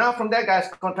 good. Now from there, guys,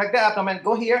 contract the abdomen.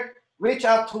 Go here, reach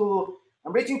out to,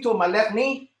 I'm reaching to my left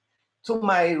knee, to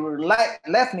my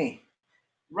left knee.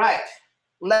 Right,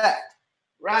 left,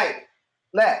 right,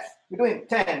 left. We're doing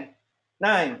 10,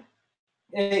 9,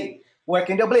 8.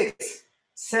 Working the obliques.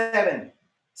 7,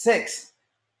 6,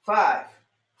 5,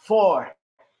 4,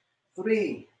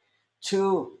 3,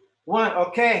 2, 1.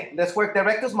 Okay, let's work the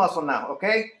rectus muscle now.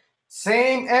 Okay,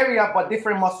 same area but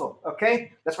different muscle.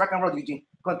 Okay, let's rock and roll, Eugene.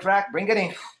 Contract, bring it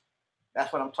in.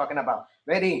 That's what I'm talking about.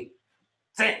 Ready?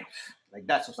 10, like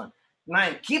that, Susan.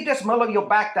 9. Keep the small of your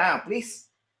back down, please.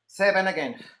 7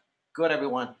 again. Good,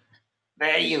 everyone.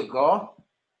 There you go.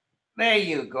 There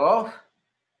you go.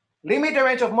 Limit the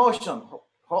range of motion.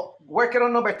 Work it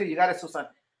on number 3. You got it, Susan.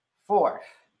 4,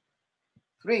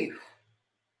 3,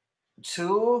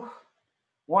 2,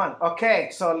 1. Okay,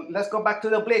 so let's go back to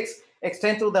the obliques.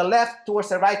 Extend to the left towards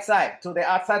the right side, to the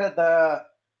outside of the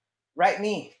right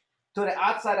knee, to the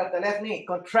outside of the left knee.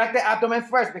 Contract the abdomen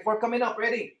first before coming up.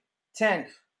 Ready? 10.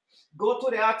 Go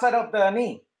to the outside of the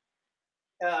knee.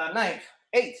 9,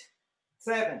 8,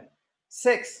 7,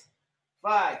 6,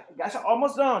 5. Guys are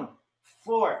almost done.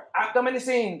 4. Abdomen is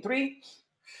in. 3,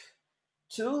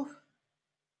 2,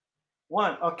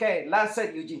 1. Okay, last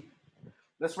set, Yuji.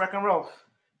 Let's rock and roll.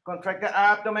 Contract the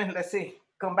abdomen. Let's see.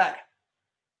 Come back.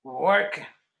 Work.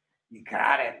 You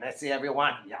got it. Let's see,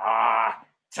 everyone. Yeah.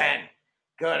 10.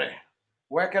 Good.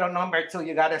 Work it on number 2.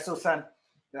 You got it, Susan.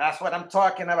 That's what I'm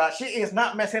talking about. She is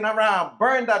not messing around.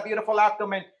 Burn that beautiful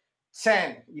abdomen.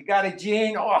 10. You got it,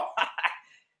 Jean. Oh,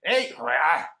 8.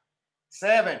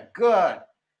 7. Good.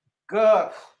 Good.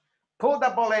 Pull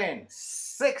the ball in.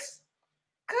 6.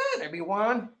 Good,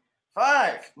 everyone.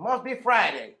 5. Must be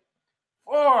Friday.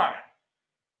 4,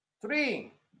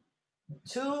 3,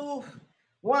 2,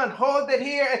 1. Hold it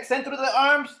here. Extend through the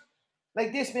arms.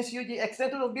 Like this, Miss Yuji.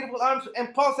 Extend through those beautiful arms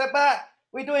and pulse it back.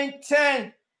 We're doing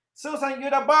 10. Susan, you're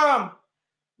the bomb.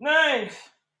 9.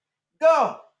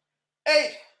 Go.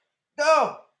 8.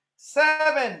 Go.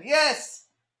 7. Yes.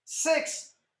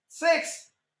 6. 6.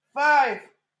 5.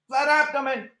 Flat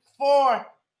abdomen. 4.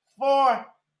 4.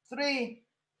 3.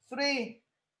 3.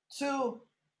 2.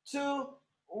 2.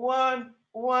 1.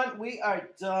 1. We are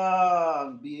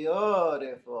done.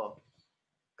 Beautiful.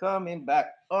 Coming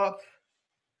back up.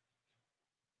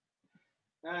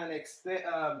 And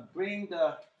bring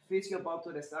the physio ball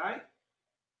to the side.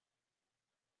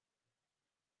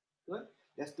 Good.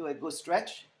 Let's do a good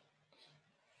stretch.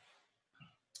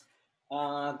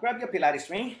 Grab your Pilates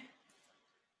ring.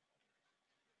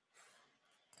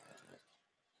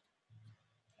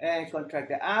 And contract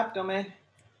the abdomen.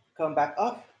 Come back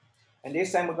up. And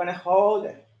this time we're going to hold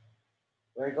it.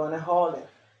 We're going to hold it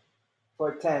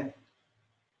for 10.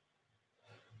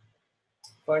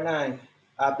 For 9.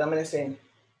 Abdomen is in.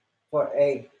 For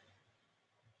 8.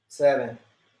 7.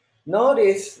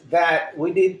 Notice that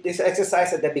we did this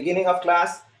exercise at the beginning of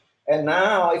class. And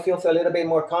now it feels a little bit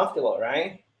more comfortable,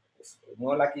 right? It's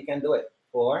more like you can do it.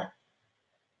 4,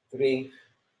 3,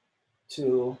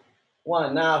 2,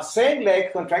 1. Now, same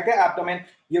leg, contract the abdomen.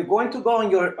 You're going to go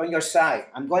on your side.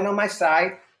 I'm going on my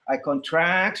side. I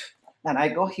contract, and I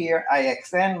go here. I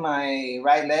extend my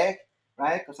right leg,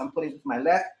 right? Because I'm putting it with my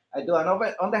left. I do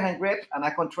an underhand grip, and I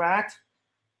contract,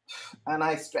 and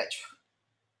I stretch.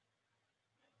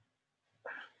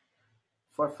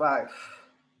 For 5,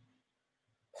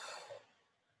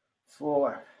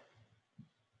 4,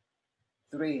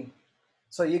 3.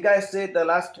 So you guys did the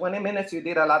last 20 minutes, you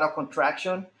did a lot of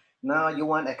contraction. Now you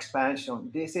want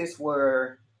expansion. This is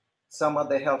where some of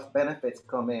the health benefits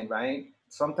come in, right?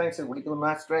 Sometimes if we do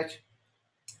not stretch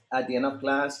at the end of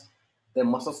class, the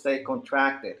muscles stay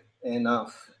contracted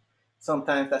enough.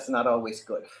 Sometimes that's not always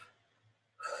good.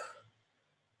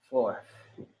 4,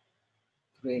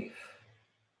 3.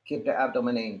 Keep the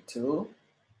abdomen in. 2,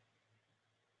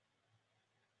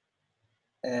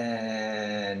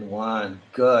 And 1.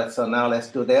 Good. So now let's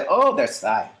do the other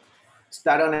side.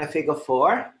 Start on a figure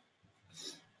 4.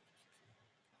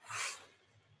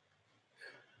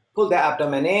 Pull the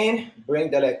abdomen in,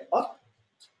 bring the leg up,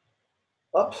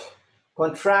 up,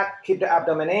 contract, keep the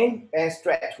abdomen in, and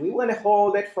stretch. We want to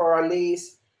hold it for at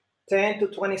least 10 to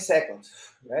 20 seconds.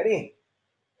 Ready?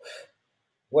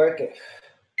 Work it.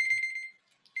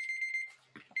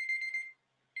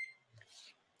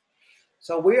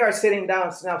 So we are sitting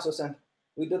down now, Susan.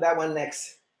 We do that one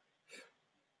next.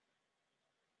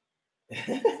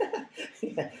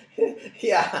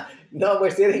 Yeah, no,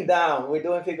 we're sitting down. We're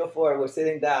doing figure 4. We're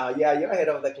sitting down. Yeah, you're ahead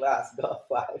of the class. Go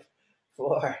 5,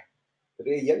 4,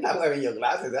 3. You're not wearing your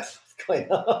glasses. That's what's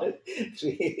going on.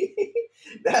 3.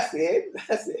 That's it.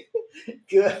 That's it.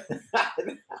 Good.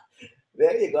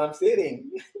 There you go. I'm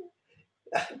sitting.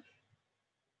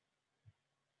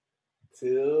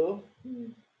 2.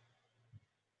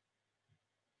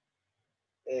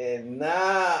 And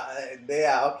now,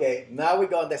 there. Okay. Now we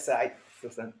go on the side,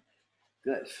 Susan.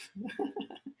 Good.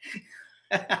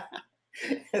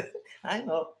 I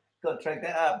know. Contract the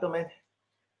abdomen.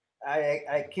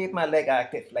 I keep my leg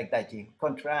active like that, G.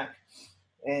 Contract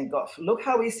and go. Look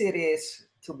how easy it is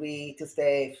to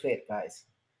stay fit, guys.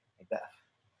 Like that.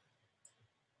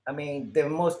 I mean, the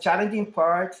most challenging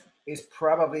part is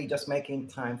probably just making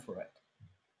time for it.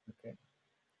 Okay.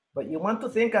 But you want to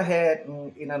think ahead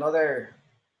in another,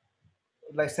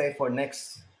 let's say for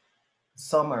next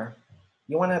summer,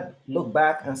 you want to look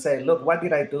back and say, look, what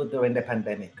did I do during the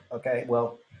pandemic? Okay.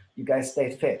 Well, you guys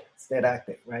stayed fit, stayed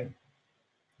active, right?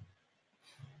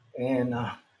 And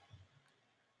I'm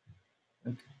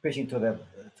preaching to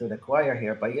the choir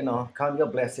here, but count your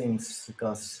blessings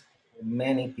because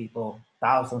many people,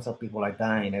 thousands of people are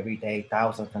dying every day,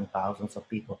 thousands and thousands of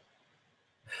people.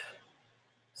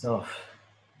 So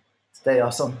stay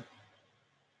awesome.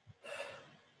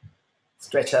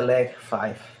 Stretch a leg,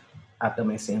 5,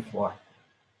 abdomen in 4,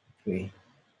 3,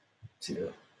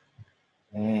 2,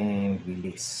 and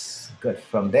release. Good.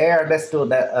 From there, let's do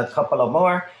a couple of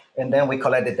more, and then we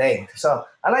call it a day. So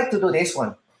I like to do this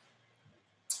one.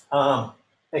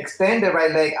 Extend the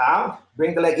right leg out,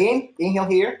 bring the leg in, inhale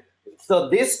here. So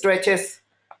this stretches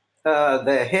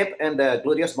the hip and the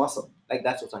gluteus muscle, like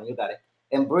that, Susan, you got it.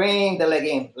 And bring the leg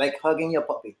in, like hugging your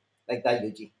puppy, like that,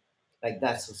 Yuji. Like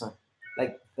that, Susan.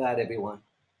 Like that, everyone.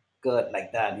 Good,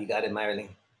 like that, you got it, Marilyn.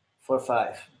 For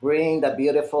 5, bring the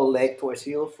beautiful leg towards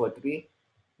you. For 3,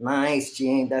 nice,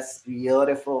 Jean, that's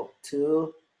beautiful.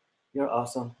 2, you're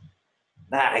awesome.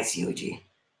 Nice, Yuji.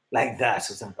 Like that,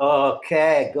 Susan.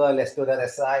 Okay, good. Let's do the other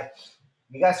side.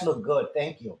 You guys look good.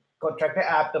 Thank you. Contract the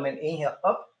abdomen. Inhale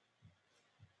up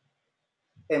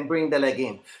and bring the leg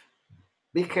in.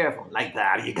 Be careful. Like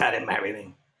that. You got it,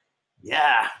 Marilyn.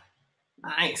 Yeah.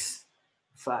 Nice.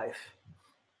 5,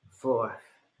 4,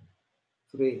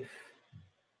 3,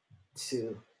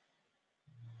 2.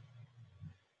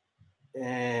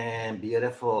 And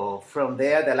beautiful. From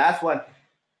there, the last one.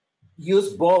 Use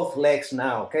both legs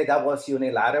now. Okay, that was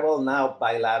unilateral. Now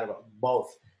bilateral.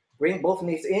 Both. Bring both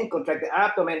knees in, contract the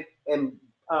abdomen, and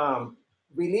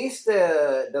release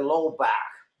the low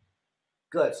back.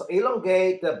 Good. So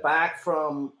elongate the back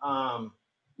from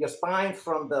your spine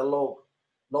from the low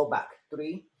back.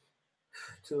 3,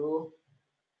 2,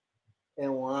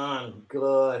 and 1.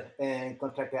 Good. And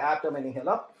contract the abdomen. Inhale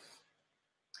up.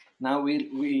 Now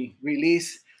we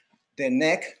release the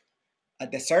neck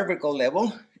at the cervical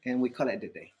level, and we call it a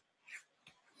day.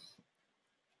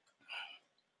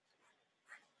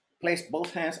 Place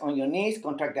both hands on your knees,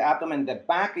 contract the abdomen. The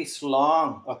back is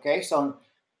long, okay? So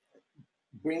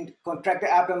contract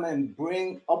the abdomen,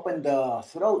 open the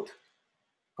throat.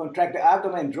 Contract the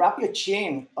abdomen, drop your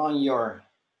chin on your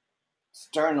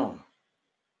sternum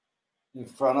in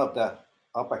front of the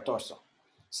upper torso.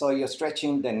 So you're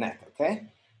stretching the neck, okay?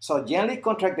 So gently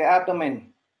contract the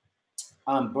abdomen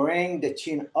and bring the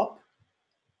chin up.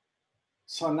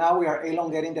 So now we are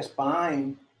elongating the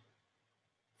spine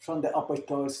from the upper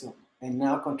torso. And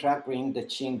now contract, bring the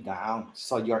chin down.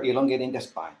 So you're elongating the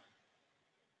spine.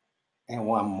 And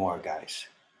one more, guys.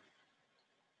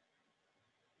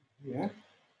 Yeah.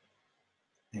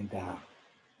 And down.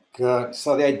 Good.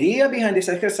 So the idea behind this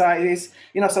exercise is,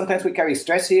 sometimes we carry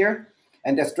stress here,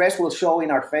 and the stress will show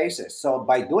in our faces. So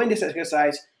by doing this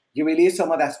exercise, you release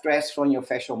some of that stress from your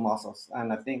facial muscles.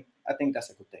 And I think that's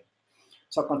a good thing.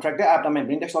 So contract the abdomen,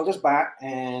 bring the shoulders back,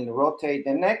 and rotate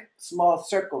the neck, small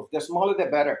circles. The smaller, the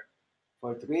better.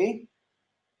 For 3,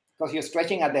 because you're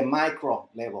stretching at the micro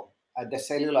level, at the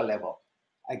cellular level.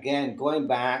 Again, going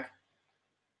back,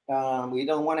 we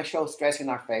don't want to show stress in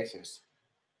our faces.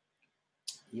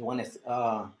 You want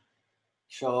to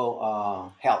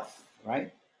show health,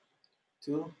 right?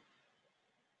 2,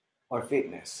 or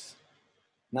fitness.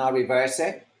 Now reverse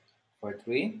it for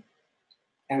 3,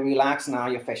 and relax now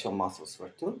your facial muscles for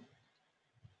 2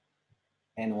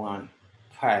 and 1.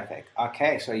 Perfect.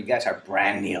 Okay, so you guys are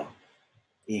brand new.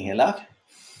 Inhale up,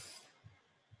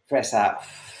 press out.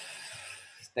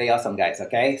 Stay awesome, guys,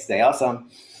 okay? Stay awesome.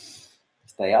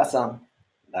 Stay awesome.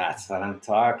 That's what I'm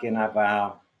talking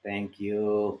about. Thank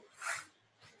you.